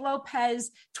 Greg Lopez,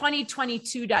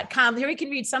 2022.com. Here we can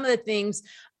read some of the things.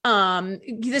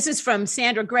 This is from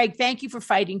Sandra. Greg, thank you for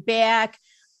fighting back.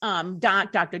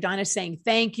 Dr. Donna saying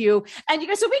thank you. And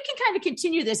so we can kind of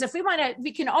continue this. If we want to,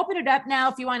 we can open it up now.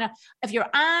 If you're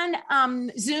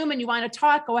on Zoom and you want to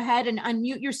talk, go ahead and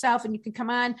unmute yourself and you can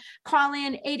come on, call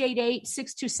in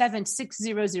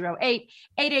 888-627-6008,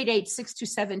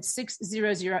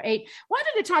 888-627-6008.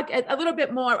 Wanted to talk a little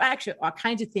bit more, actually all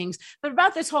kinds of things, but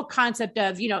about this whole concept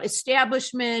of,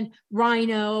 establishment,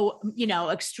 rhino,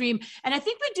 extreme. And I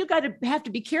think we do have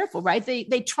to be careful, right?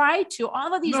 They try to,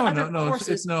 all of these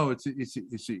forces. It's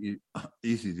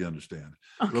easy to understand.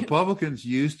 Okay. Republicans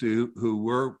who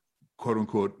were quote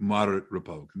unquote moderate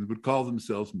Republicans would call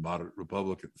themselves moderate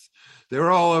Republicans. They were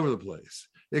all over the place,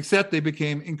 except they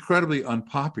became incredibly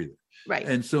unpopular. Right.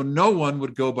 And so no one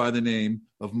would go by the name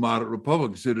of moderate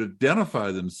Republicans who'd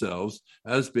identify themselves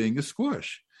as being a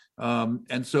squish.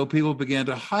 And so people began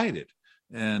to hide it.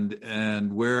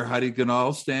 And where Heidi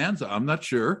Ganahl stands, I'm not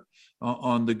sure.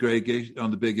 On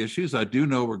the big issues. I do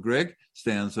know where Greg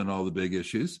stands on all the big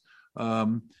issues.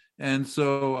 And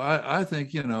so I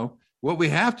think, what we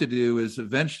have to do is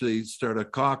eventually start a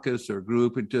caucus or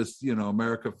group and just,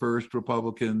 America First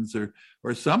Republicans or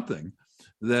something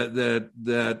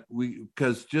that we,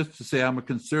 because just to say I'm a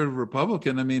conservative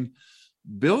Republican, I mean,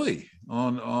 Billy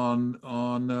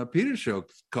on Peter's show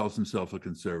calls himself a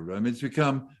conservative. I mean, it's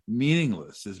become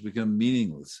meaningless.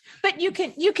 But you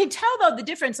can tell though the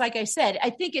difference. Like I said, I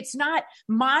think it's not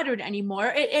moderate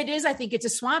anymore. It is. I think it's a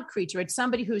swamp creature. It's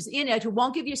somebody who's in it who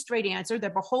won't give you a straight answer. They're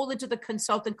beholden to the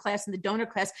consultant class and the donor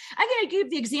class. I'm going to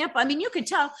give the example. I mean, you can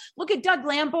tell. Look at Doug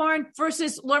Lamborn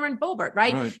versus Lauren Boebert,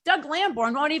 right? Doug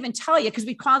Lamborn won't even tell you because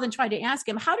we called and tried to ask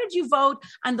him, "How did you vote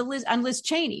on Liz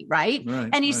Cheney?" Right?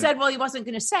 And he said, "Well, he wasn't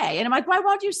going to say." And I'm like, "Why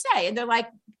won't you say?" And they're like,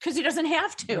 "Because he doesn't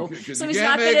have to." So he's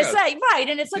not going to say. Right.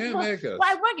 And it's like, well,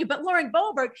 why wouldn't you? But Lauren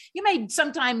Boebert, you may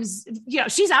sometimes,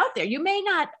 she's out there. You may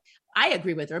not. I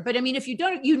agree with her, but I mean, if you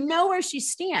don't, where she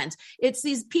stands. It's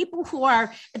these people who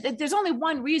are, there's only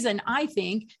one reason I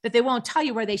think that they won't tell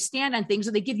you where they stand on things,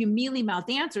 or they give you mealy mouth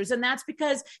answers. And that's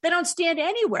because they don't stand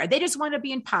anywhere. They just want to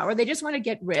be in power. They just want to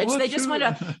get rich. Well, they just want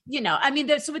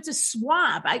to, so it's a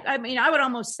swamp. I mean, I would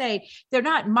almost say they're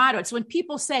not moderate. So when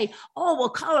people say, "Oh,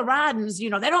 well, Coloradans,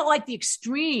 they don't like the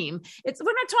extreme."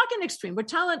 We're not talking extreme. We're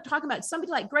talking about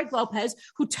somebody like Greg Lopez,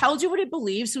 who tells you what he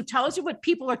believes, who tells you what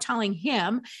people are telling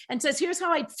him, and says, "Here's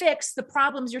how I'd fix the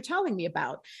problems you're telling me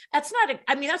about." That's not,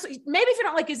 maybe if you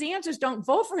don't like his answers, don't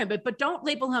vote for him, but don't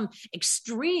label him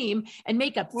extreme and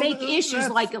make up fake issues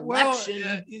like election.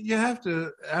 Well, you have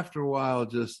to, after a while,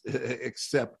 just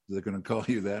accept they're going to call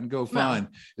you that and go, fine.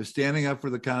 If standing up for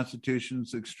the Constitution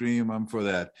is extreme, I'm for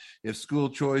that. If school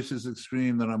choice is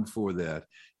extreme, then I'm for that.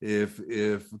 If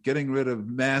getting rid of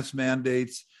mass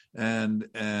mandates and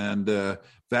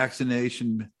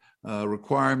vaccination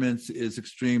requirements is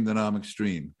extreme, then I'm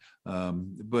extreme.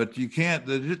 But you can't,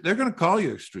 they're going to call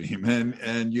you extreme,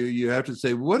 and you have to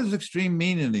say, what does extreme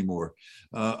mean anymore?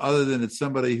 Other than it's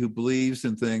somebody who believes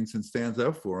in things and stands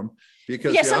up for them.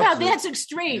 Because somehow that's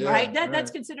extreme, right?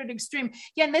 That's considered extreme.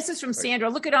 Yeah, and this is from Sandra.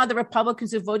 Look at all the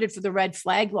Republicans who voted for the red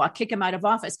flag law, kick him out of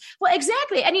office. Well,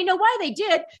 exactly. And you know why they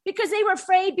did? Because they were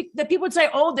afraid that people would say,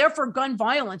 "Oh, they're for gun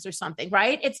violence or something,"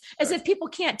 right? It's as if people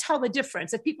can't tell the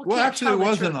difference. If people can't tell the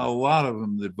wasn't truth. a lot of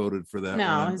them that voted for that.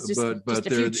 No, one. It's just a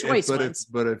few choice ones.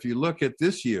 But if you look at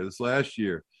this last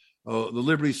year, the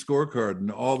Liberty Scorecard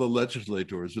and all the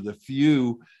legislators are the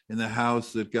few in the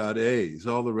House that got A's.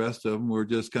 All the rest of them were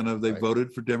just they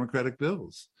voted for Democratic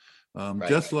bills.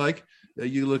 Just like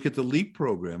you look at the LEAP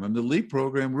program. And the LEAP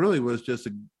program really was just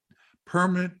a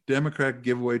permanent Democrat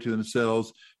giveaway to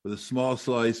themselves with a small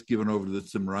slice given over to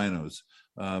some RINOs.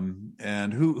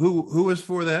 And who was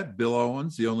for that? Bill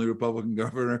Owens, the only Republican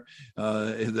governor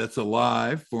that's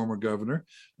alive, former governor,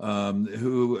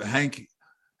 Hank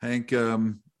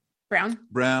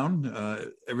Brown.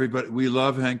 Everybody, we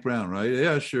love Hank Brown, right?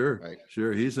 Yeah, sure. Right.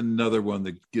 Sure. He's another one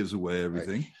that gives away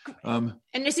everything. Right.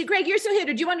 And I see, Greg, you're still here.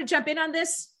 Did you want to jump in on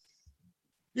this?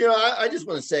 I just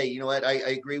want to say, you know what? I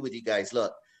agree with you guys.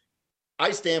 Look,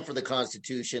 I stand for the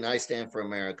Constitution. I stand for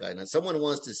America. And if someone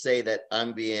wants to say that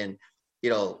I'm being,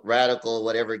 radical,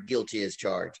 whatever, guilty as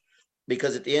charged,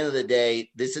 because at the end of the day,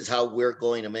 this is how we're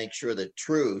going to make sure the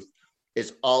truth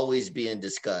is always being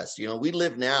discussed. We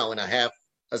live now in a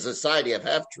society of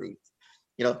half truth.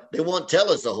 They won't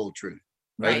tell us the whole truth,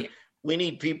 right? We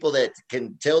need people that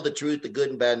can tell the truth, the good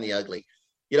and bad and the ugly.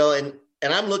 You know, and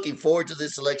I'm looking forward to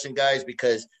this election, guys,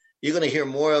 because you're going to hear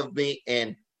more of me,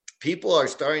 and people are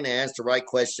starting to ask the right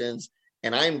questions.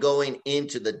 And I'm going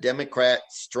into the Democrat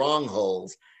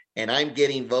strongholds, and I'm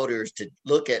getting voters to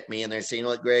look at me, and they're saying, you know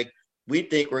what, Greg, we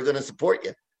think we're going to support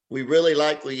you. We really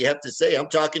like what you have to say. I'm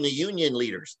talking to union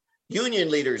leaders. Union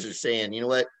leaders are saying, you know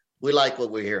what, we like what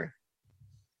we're hearing.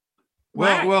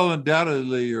 Well,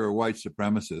 undoubtedly, you're a white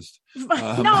supremacist. No,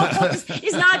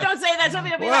 he's not. Don't say that.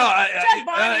 Somebody will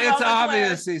be it's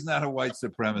obvious he's not a white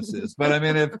supremacist. But I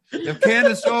mean, if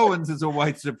Candace Owens is a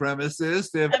white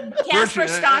supremacist, if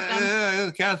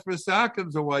Casper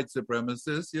Stockham's a white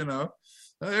supremacist, you know,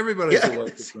 everybody's a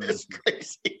white supremacist. It's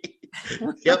crazy.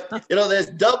 Yep. You know, there's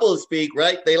double speak,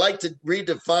 right? They like to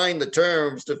redefine the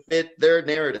terms to fit their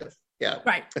narrative. Yeah.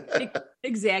 Right.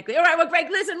 Exactly. All right. Well, Greg,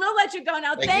 listen, we'll let you go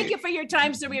now. Thank you for your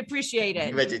time, sir. We appreciate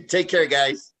it. Take care,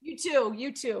 guys. You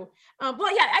too.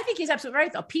 Well, yeah, I think he's absolutely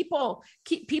right, though.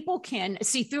 People can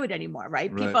see through it anymore,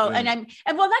 right? People, right. And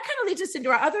well, that kind of leads us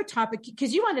into our other topic,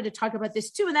 because you wanted to talk about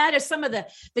this too, and that is some of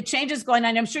the changes going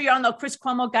on. I'm sure you all know Chris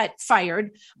Cuomo got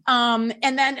fired, and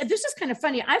then this is kind of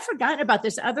funny. I forgot about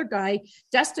this other guy,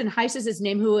 Dustin Heiss is his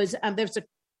name, who is there's a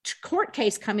court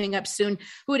case coming up soon,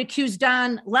 who had accused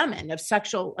Don Lemon of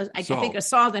sexual,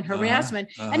 assault and harassment.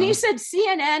 And he said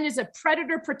CNN is a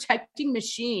predator protecting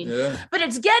machine, but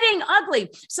it's getting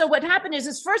ugly. So what happened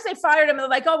is first they fired him. And they're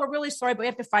like, oh, we're really sorry, but we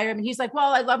have to fire him. And he's like,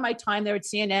 well, I love my time there at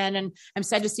CNN and I'm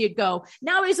sad to see it go.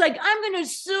 Now he's like, I'm going to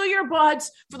sue your butts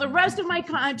for the rest of my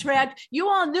contract. You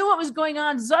all knew what was going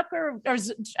on. Jeff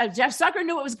Zucker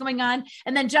knew what was going on.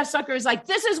 And then Jeff Zucker is like,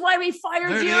 this is why we fired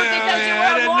you, because you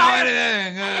were a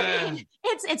lawyer. I mean,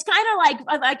 it's kind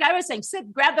of like I was saying,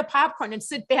 grab the popcorn and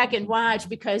sit back and watch,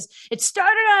 because it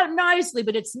started out nicely,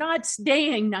 but it's not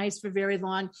staying nice for very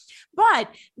long. But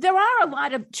there are a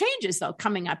lot of changes, though,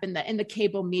 coming up in the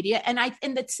cable media. And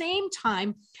in the same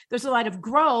time, there's a lot of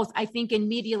growth, I think, in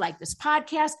media like this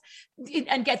podcast.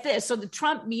 And get this. So the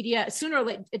Trump media, sooner or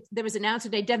later, there was announced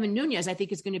today, Devin Nunes, I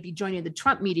think, is going to be joining the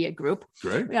Trump media group.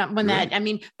 Great.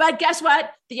 But guess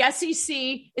what? The SEC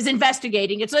is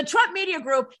investigating it. So the Trump media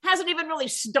group hasn't even really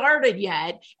started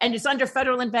yet. And it's under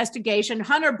federal investigation.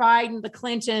 Hunter Biden, the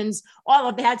Clintons, all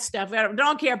of that stuff. I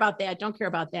don't care about that. Don't care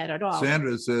about that at all.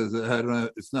 Sandra says,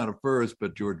 it's not a first,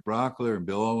 but George Brockler and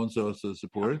Bill Owens also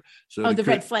supported. So the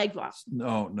red flag law.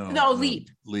 No, LEAP.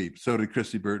 LEAP. So did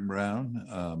Christy Burton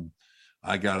Brown.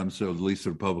 I got him, so at least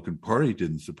the Republican Party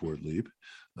didn't support LEAP.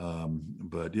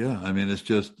 But yeah, I mean, it's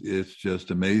just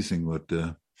amazing what.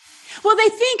 Well, they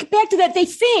think back to that. They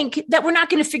think that we're not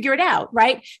going to figure it out,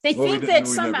 right? They think that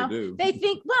somehow they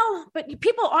think, but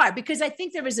people are, because I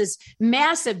think there was this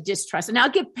massive distrust. And I'll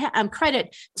give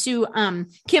credit to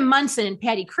Kim Munson and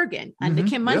Patty Kurgan on the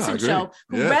Kim Munson show,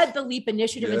 who read the LEAP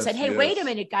initiative and said, hey, wait a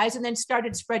minute, guys, and then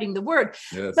started spreading the word.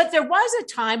 Yes. But there was a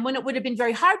time when it would have been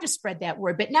very hard to spread that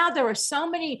word. But now there are so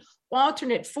many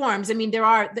alternate forms. I mean, there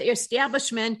are the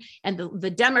establishment and the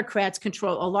Democrats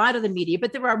control a lot of the media,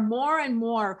 but there are more and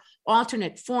more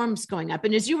alternate forms going up.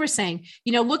 And as you were saying,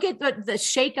 look at the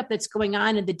shakeup that's going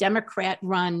on in the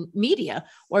Democrat-run media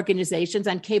organizations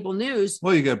on cable news.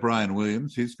 Well, you got Brian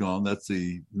Williams. He's gone. That's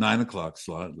the 9:00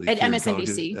 slot. At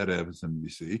MSNBC. At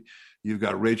MSNBC. You've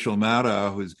got Rachel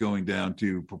Maddow, who's going down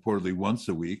to purportedly once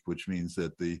a week, which means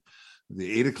that the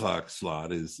 8:00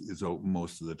 slot is open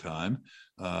most of the time.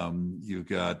 You've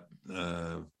got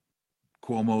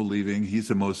Cuomo leaving. He's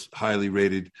the most highly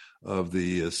rated of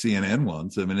the CNN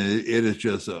ones. I mean, it is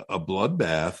just a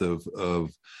bloodbath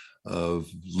of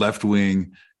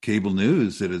left-wing cable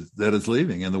news that is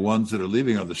leaving, and the ones that are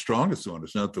leaving are the strongest ones.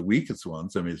 It's not the weakest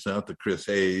ones. I mean, it's not the Chris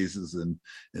Hayes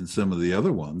and some of the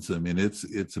other ones. I mean,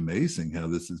 it's amazing how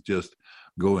this is just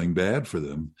going bad for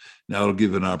them. Now it'll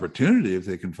give an opportunity if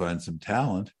they can find some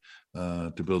talent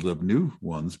to build up new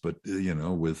ones. But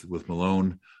with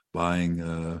Malone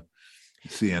buying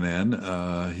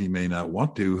CNN, he may not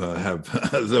want to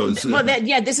have those. Well,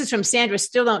 this is from Sandra.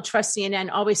 Still don't trust CNN.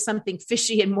 Always something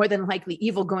fishy and more than likely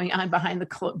evil going on behind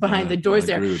the doors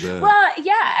there. Well,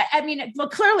 yeah. I mean,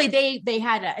 clearly they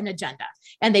had an agenda,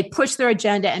 and they pushed their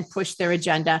agenda and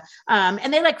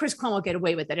and they let Chris Cuomo get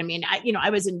away with it. I mean, I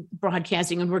was in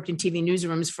broadcasting and worked in TV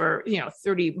newsrooms for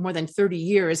more than 30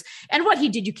 years, and what he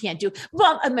did, you can't do.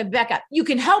 Well, back up. You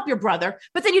can help your brother,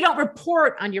 but then you don't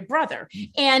report on your brother.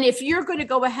 And if you're going to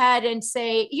go ahead and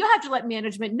say, you have to let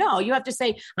management know. You have to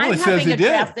say, I'm Well, he says having he to did.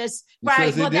 draft this. He Right.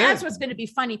 says he Well, that's did. what's going to be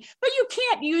funny. But you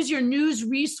can't use your news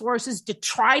resources to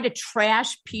try to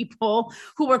trash people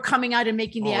who are coming out and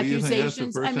making the You think that's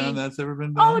accusations. the first time that's ever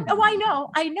been Oh, done?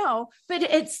 I know. But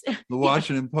it's The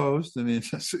Washington Post. I mean,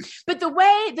 but the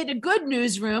way that a good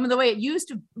newsroom, the way it used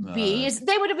to be, is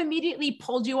they would have immediately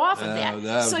pulled you off of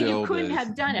that. So you couldn't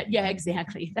have done it. Yeah,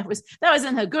 exactly. That was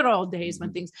in the good old days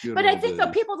when things. But I think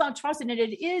though people don't trust it,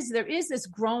 and there is this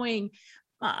growing.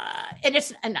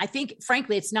 And I think,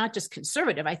 frankly, it's not just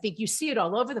conservative. I think you see it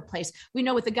all over the place. We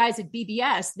know with the guys at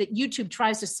BBS that YouTube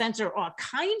tries to censor all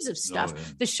kinds of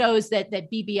stuff. The shows that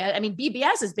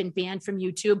BBS has been banned from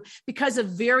YouTube because of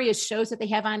various shows that they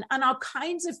have on all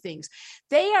kinds of things.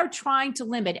 They are trying to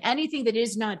limit anything that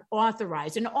is not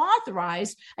authorized. And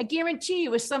authorized, I guarantee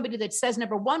you, is somebody that says,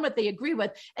 number one, what they agree with,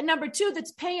 and number two,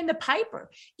 that's paying the piper.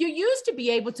 You used to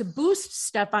be able to boost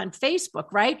stuff on Facebook,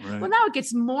 right? Well, now it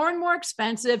gets more and more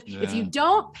expensive. If you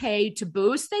don't pay to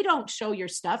boost, they don't show your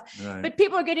stuff. But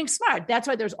people are getting smart. That's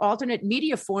why there's alternate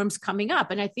media forms coming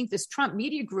up. And I think this Trump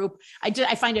media group,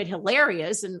 I find it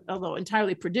hilarious, and although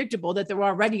entirely predictable, that they're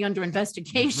already under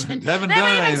investigation. They haven't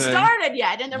even started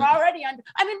yet, and they're already under.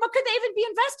 I mean, what could they even be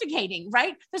investigating,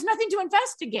 right? There's nothing to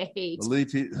investigate.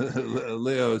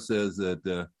 Leo says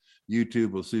that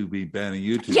YouTube will soon be banning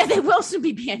YouTube. Yeah, they will soon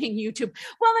be banning YouTube.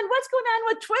 Well, and what's going on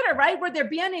with Twitter, right? Where they're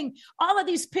banning all of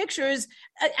these pictures.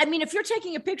 I mean, if you're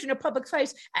taking a picture in a public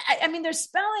place, I mean, they're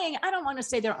spelling, I don't want to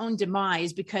say their own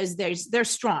demise, because they're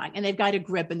strong and they've got a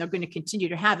grip and they're going to continue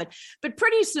to have it. But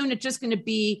pretty soon it's just going to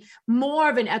be more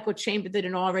of an echo chamber than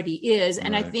it already is.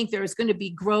 And I think there's going to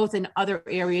be growth in other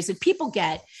areas that people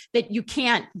get, that you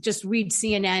can't just read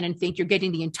CNN and think you're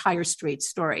getting the entire straight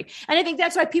story. And I think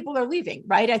that's why people are leaving,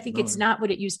 right? I think it's not what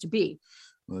it used to be.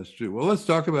 Well, that's true. Well, let's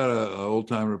talk about an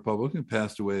old-time Republican,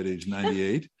 passed away at age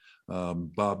 98,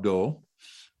 Bob Dole.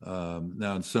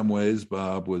 Now, in some ways,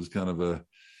 Bob was kind of a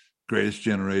greatest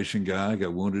generation guy.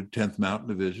 Got wounded, 10th Mountain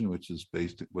Division, which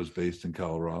was based in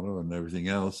Colorado, and everything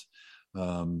else.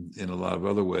 In a lot of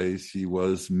other ways, he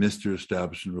was Mr.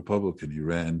 Establishment Republican. He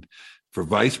ran for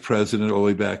vice president all the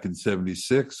way back in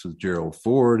 76 with Gerald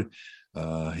Ford.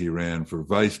 He ran for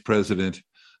vice president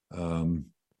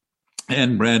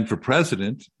and ran for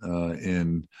president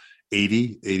in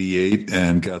 80, 88,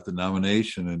 and got the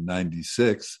nomination in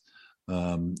 96.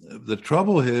 The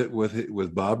trouble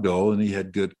with Bob Dole, and he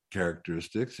had good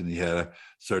characteristics, and he had a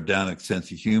sardonic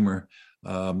sense of humor,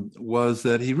 was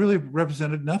that he really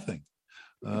represented nothing.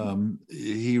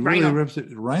 He really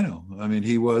represented Rhino. I mean,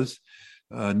 he was,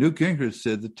 Newt Gingrich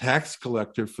said, the tax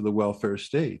collector for the welfare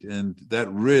state. And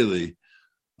that really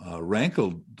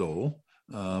rankled Dole.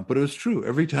 But it was true.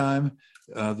 Every time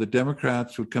the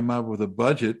Democrats would come up with a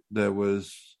budget that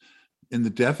was in the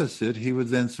deficit, he would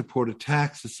then support a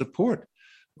tax to support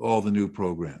all the new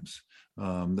programs.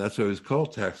 That's why he was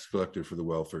called tax collector for the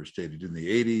welfare state. He did in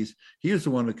the 80s. He was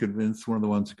one of the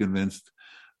ones who convinced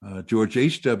George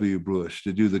H.W. Bush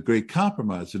to do the Great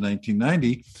Compromise in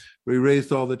 1990, where he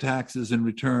raised all the taxes in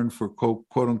return for quote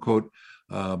unquote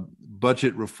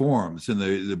budget reforms. And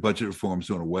the budget reforms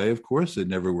went away, of course. They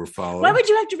never were followed. Why would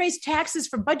you have to raise taxes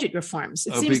for budget reforms?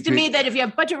 It seems to me that if you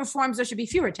have budget reforms, there should be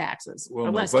fewer taxes. Well,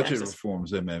 or less budget taxes.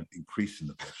 reforms, they meant increasing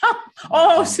the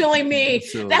budget. Silly me.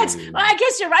 Silly. I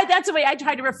guess you're right. That's the way I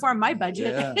try to reform my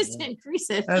budget, is to increase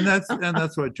it. And that's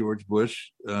why George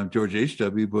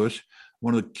H.W. Bush,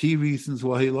 one of the key reasons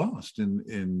why he lost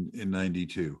in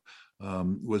 92.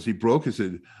 Was he broke? He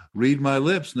said, read my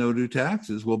lips, no new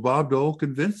taxes. Well, Bob Dole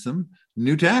convinced them,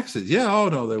 new taxes. Yeah, oh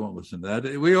no, they won't listen to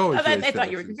that. We always they thought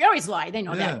you always lie. They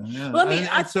know that. Yeah. Well,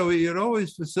 and so he'd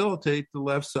always facilitate the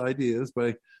left's ideas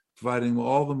by providing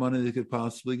all the money they could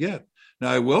possibly get.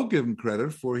 Now, I will give him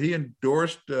credit for he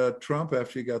endorsed Trump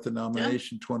after he got the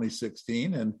nomination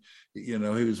 2016. And, he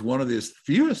was one of the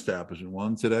few establishment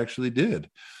ones that actually did.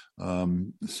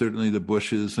 Certainly the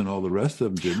Bushes and all the rest of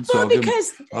them didn't. So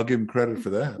I'll give him credit for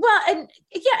that. Well, and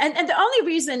the only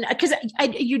reason, because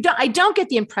I don't get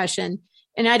the impression,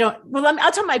 and I don't. Well,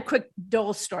 I'll tell my quick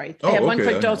Dole story. I have one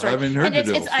quick Dole story. I haven't heard the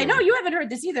Dole story. I know you haven't heard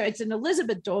this either. It's an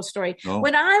Elizabeth Dole story. Oh.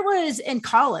 When I was in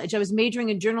college, I was majoring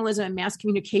in journalism and mass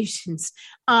communications.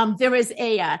 There was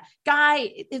a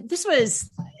guy.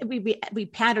 We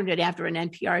patterned it after an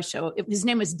NPR show. His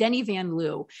name was Denny Van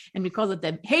Loo, and we called it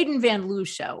the Hayden Van Loo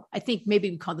Show. I think maybe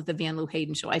we called it the Van Loo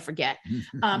Hayden Show. I forget.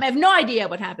 I have no idea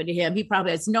what happened to him. He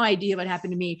probably has no idea what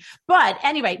happened to me. But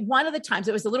anyway, one of the times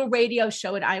it was a little radio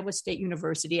show at Iowa State University.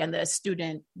 University and the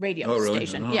student radio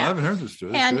station. I haven't heard this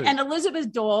story. And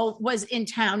Elizabeth Dole was in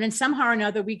town, and somehow or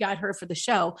another we got her for the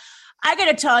show. I got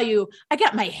to tell you, I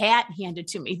got my hat handed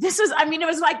to me. It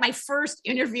was like my first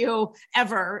interview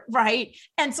ever, right?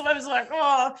 And so I was like,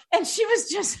 oh, and she was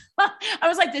just, I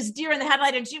was like this deer in the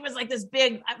headlight, and she was like this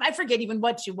big, I forget even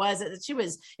what she was. She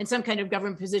was in some kind of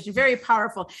government position, very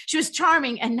powerful. She was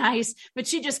charming and nice, but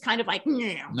she just kind of like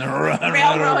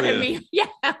railroaded me. Yeah,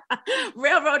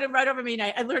 railroaded right over me.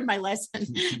 And I learned my lesson.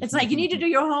 It's like, you need to do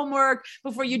your homework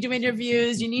before you do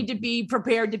interviews. You need to be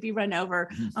prepared to be run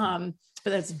over.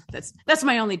 But that's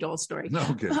my only Dole story.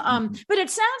 Okay. But it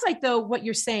sounds like, though, what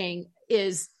you're saying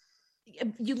is,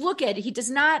 you look at it, he does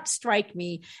not strike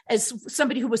me as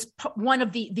somebody who was one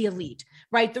of the elite,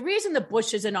 right? The reason the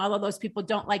Bushes and all of those people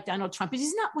don't like Donald Trump is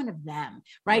he's not one of them,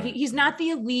 right? He's not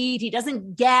the elite. He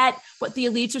doesn't get what the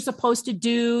elites are supposed to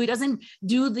do. He doesn't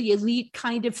do the elite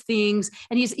kind of things.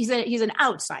 And he's an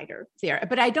outsider there.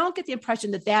 But I don't get the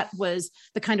impression that was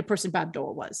the kind of person Bob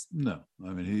Dole was. No,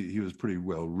 I mean, he was pretty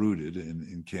well rooted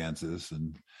in Kansas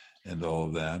and all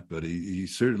of that, but he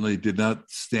certainly did not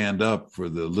stand up for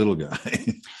the little guy.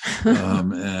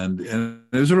 And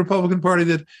it was a Republican Party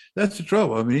that's the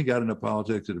trouble. I mean, he got into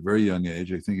politics at a very young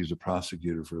age. I think he was a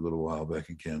prosecutor for a little while back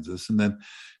in Kansas. And then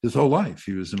his whole life,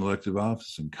 he was in elective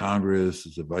office in Congress,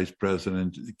 as a vice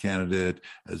president candidate,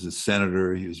 as a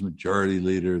senator. He was majority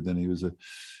leader. Then he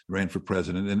ran for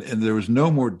president. And there was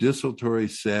no more desultory,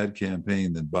 sad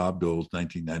campaign than Bob Dole's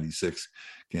 1996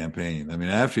 campaign. I mean,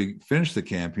 after he finished the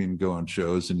campaign, go on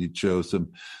shows, and he'd show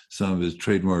some of his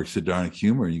trademark sardonic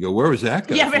humor, and you go, where was that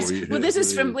guy? Yeah, well, this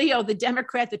is from Leo, the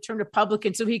Democrat that turned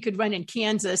Republican so he could run in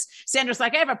Kansas. Sanders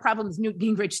like, I have a problem with Newt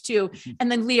Gingrich too. And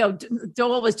then Leo,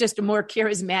 Dole was just a more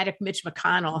charismatic Mitch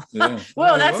McConnell. Yeah.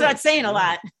 Well, that's not saying a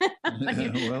lot.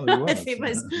 He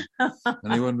was.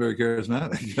 And he wasn't very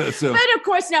charismatic. But of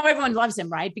course, now everyone loves him,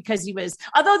 right? Because he was,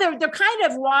 although they're kind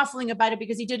of waffling about it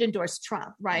because he did endorse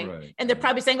Trump, right? And they're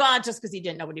probably saying, well, just because he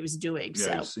didn't know what he was doing.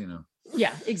 Yeah, so,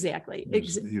 yeah, exactly.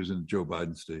 He was in Joe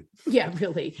Biden's state. Yeah,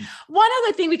 really. One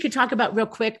other thing we could talk about real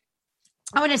quick,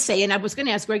 I want to say, and I was going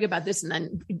to ask Greg about this and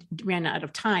then ran out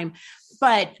of time,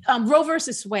 but Roe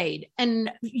versus Wade,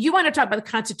 and you want to talk about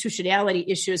the constitutionality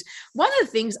issues. One of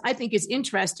the things I think is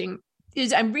interesting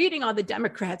is I'm reading all the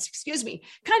Democrats,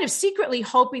 kind of secretly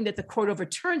hoping that the court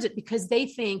overturns it because they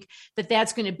think that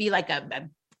that's going to be like a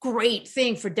great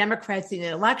thing for Democrats in the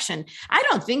election. I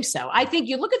don't think so. I think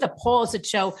you look at the polls that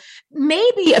show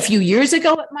maybe a few years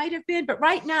ago it might have been, but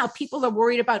right now people are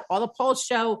worried about, all the polls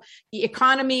show, the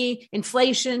economy,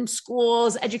 inflation,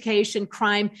 schools, education,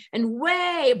 crime, and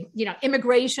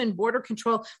immigration, border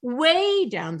control. Way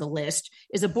down the list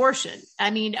is abortion. I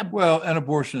mean, and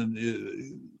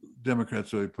abortion,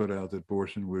 Democrats already put out that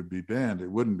abortion would be banned.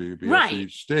 It wouldn't be. It'd be up to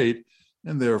each state.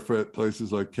 And there are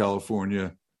places like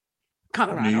California,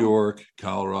 Colorado. New York,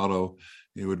 Colorado,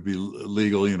 it would be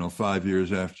legal, 5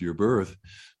 years after your birth.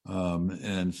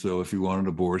 And so if you want an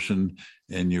abortion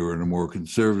and you're in a more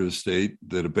conservative state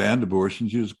that banned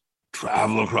abortions, you just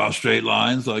travel across straight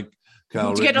lines like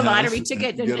Kyle to get a lottery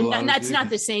ticket. And that's not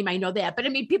the same. I know that. But I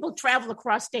mean, people travel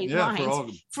across state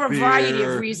lines for a variety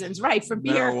of reasons, right? For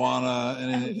beer, marijuana,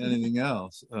 and anything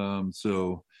else.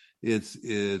 So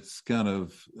it's kind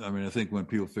of, I think when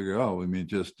people figure,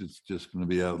 it's just going to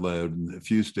be out loud in a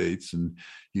few states, and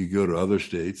you go to other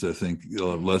states, I think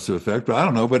it'll have less of effect. But I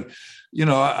don't know. But,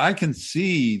 I can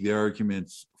see the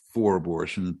arguments for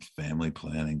abortion, family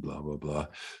planning, blah, blah, blah.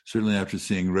 Certainly after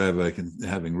seeing Rev, I can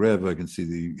see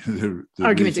the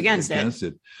arguments against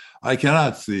it. I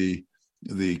cannot see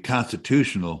the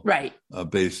constitutional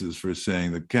basis for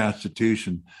saying the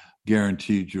Constitution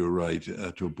guaranteed you a right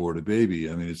to abort a baby.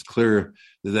 I mean, it's clear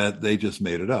that they just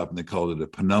made it up, and they called it a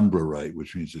penumbra right,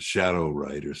 which means a shadow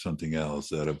right or something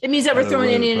else. It means that we're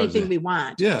throwing in anything we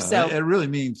want. Yeah, so it really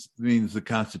means the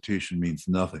Constitution means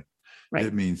nothing. Right.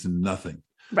 It means nothing.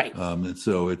 Right. And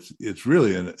so it's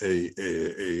really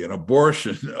an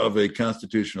abortion of a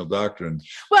constitutional doctrine.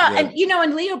 Well,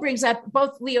 and Leo brings up,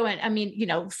 both Leo and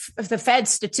if the Fed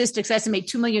statistics estimate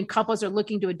 2 million couples are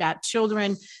looking to adopt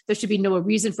children, there should be no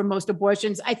reason for most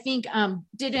abortions. I think,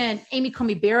 didn't Amy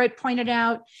Coney Barrett pointed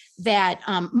out that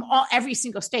every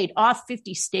single state, all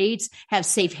 50 states, have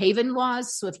safe haven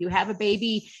laws. So if you have a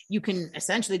baby, you can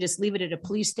essentially just leave it at a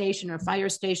police station or fire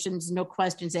stations, no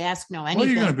questions asked, no anything. Well,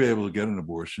 you're going to be able to get an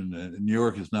abortion. New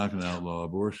York is not going to outlaw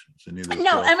abortions. And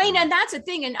that's the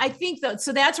thing. And I think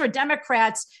so that's where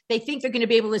Democrats, they think they're going to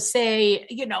be able to say,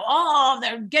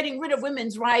 they're getting rid of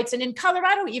women's rights. And in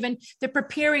Colorado, even, they're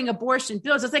preparing abortion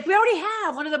bills. It's like, we already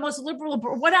have one of the most liberal,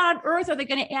 what on earth are they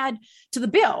going to add to the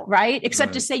bill, right?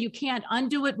 Except to say you can't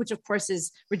undo it, which of course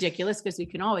is ridiculous because you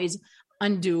can always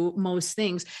undo most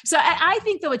things. So I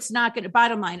think, though, it's not going to,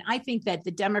 bottom line, I think that the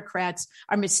Democrats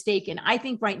are mistaken. I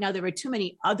think right now there are too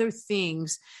many other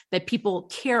things that people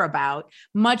care about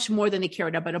much more than they care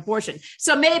about abortion.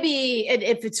 So maybe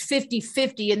if it's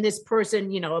 50-50 in this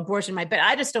person, abortion might, but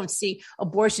I just don't see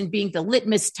abortion being the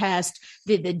litmus test,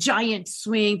 the giant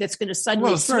swing that's going to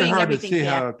suddenly swing everything. Well, it's very hard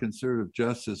to see how a conservative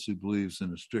justice who believes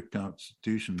in a strict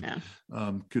constitution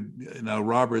could, now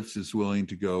Roberts is willing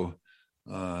to go,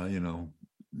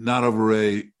 not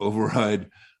override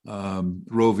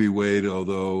Roe v. Wade,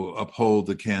 although uphold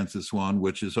the Kansas one,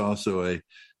 which is also a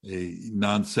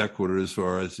non sequitur as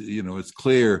far as, it's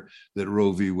clear that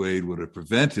Roe v. Wade would have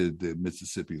prevented the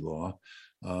Mississippi law.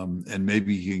 And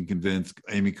maybe he can convince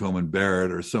Amy Coney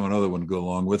Barrett or some other one to go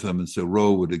along with him. And so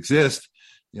Roe would exist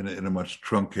in a much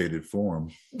truncated form.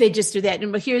 They just do that.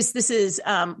 And this is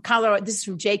Colorado. This is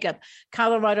from Jacob.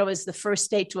 Colorado is the first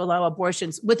state to allow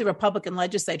abortions with the Republican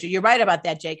legislature. You're right about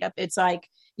that, Jacob. It's like,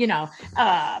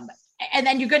 and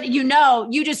then you're going to,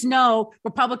 you just know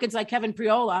Republicans like Kevin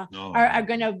Priola are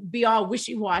going to be all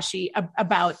wishy-washy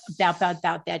about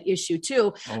that issue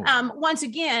too. Once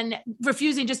again,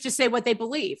 refusing just to say what they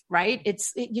believe, right?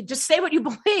 You just say what you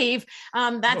believe.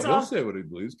 That's all. Don't say what he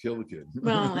believes. Kill the kid.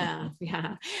 Well,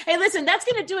 yeah. Hey, listen, that's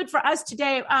going to do it for us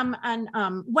today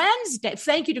on Wednesday.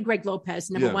 Thank you to Greg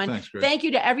Lopez, number one. Thanks, Greg. Thank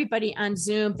you to everybody on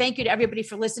Zoom. Thank you to everybody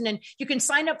for listening. You can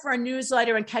sign up for our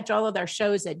newsletter and catch all of our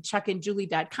shows at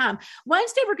chuckandjulie.com.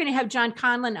 Wednesday, we're going to have John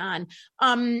Conlon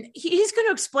on. He's going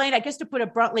to explain, I guess to put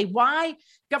it bluntly, why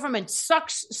government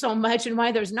sucks so much and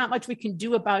why there's not much we can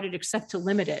do about it except to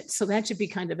limit it. So that should be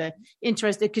kind of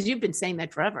interesting because you've been saying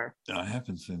that forever. I have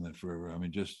been saying that forever. I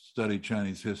mean, just study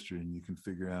Chinese history and you can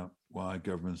figure out why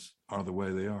governments are the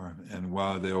way they are and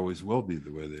why they always will be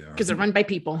the way they are. Because they're run by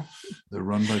people. They're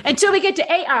run by people. Until we get to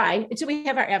AI, until we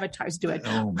have our avatars do it.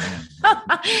 Oh, man.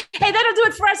 Hey, that'll do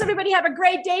it for us. Everybody have a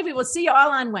great day. We will see you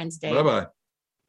all on Wednesday. Bye-bye.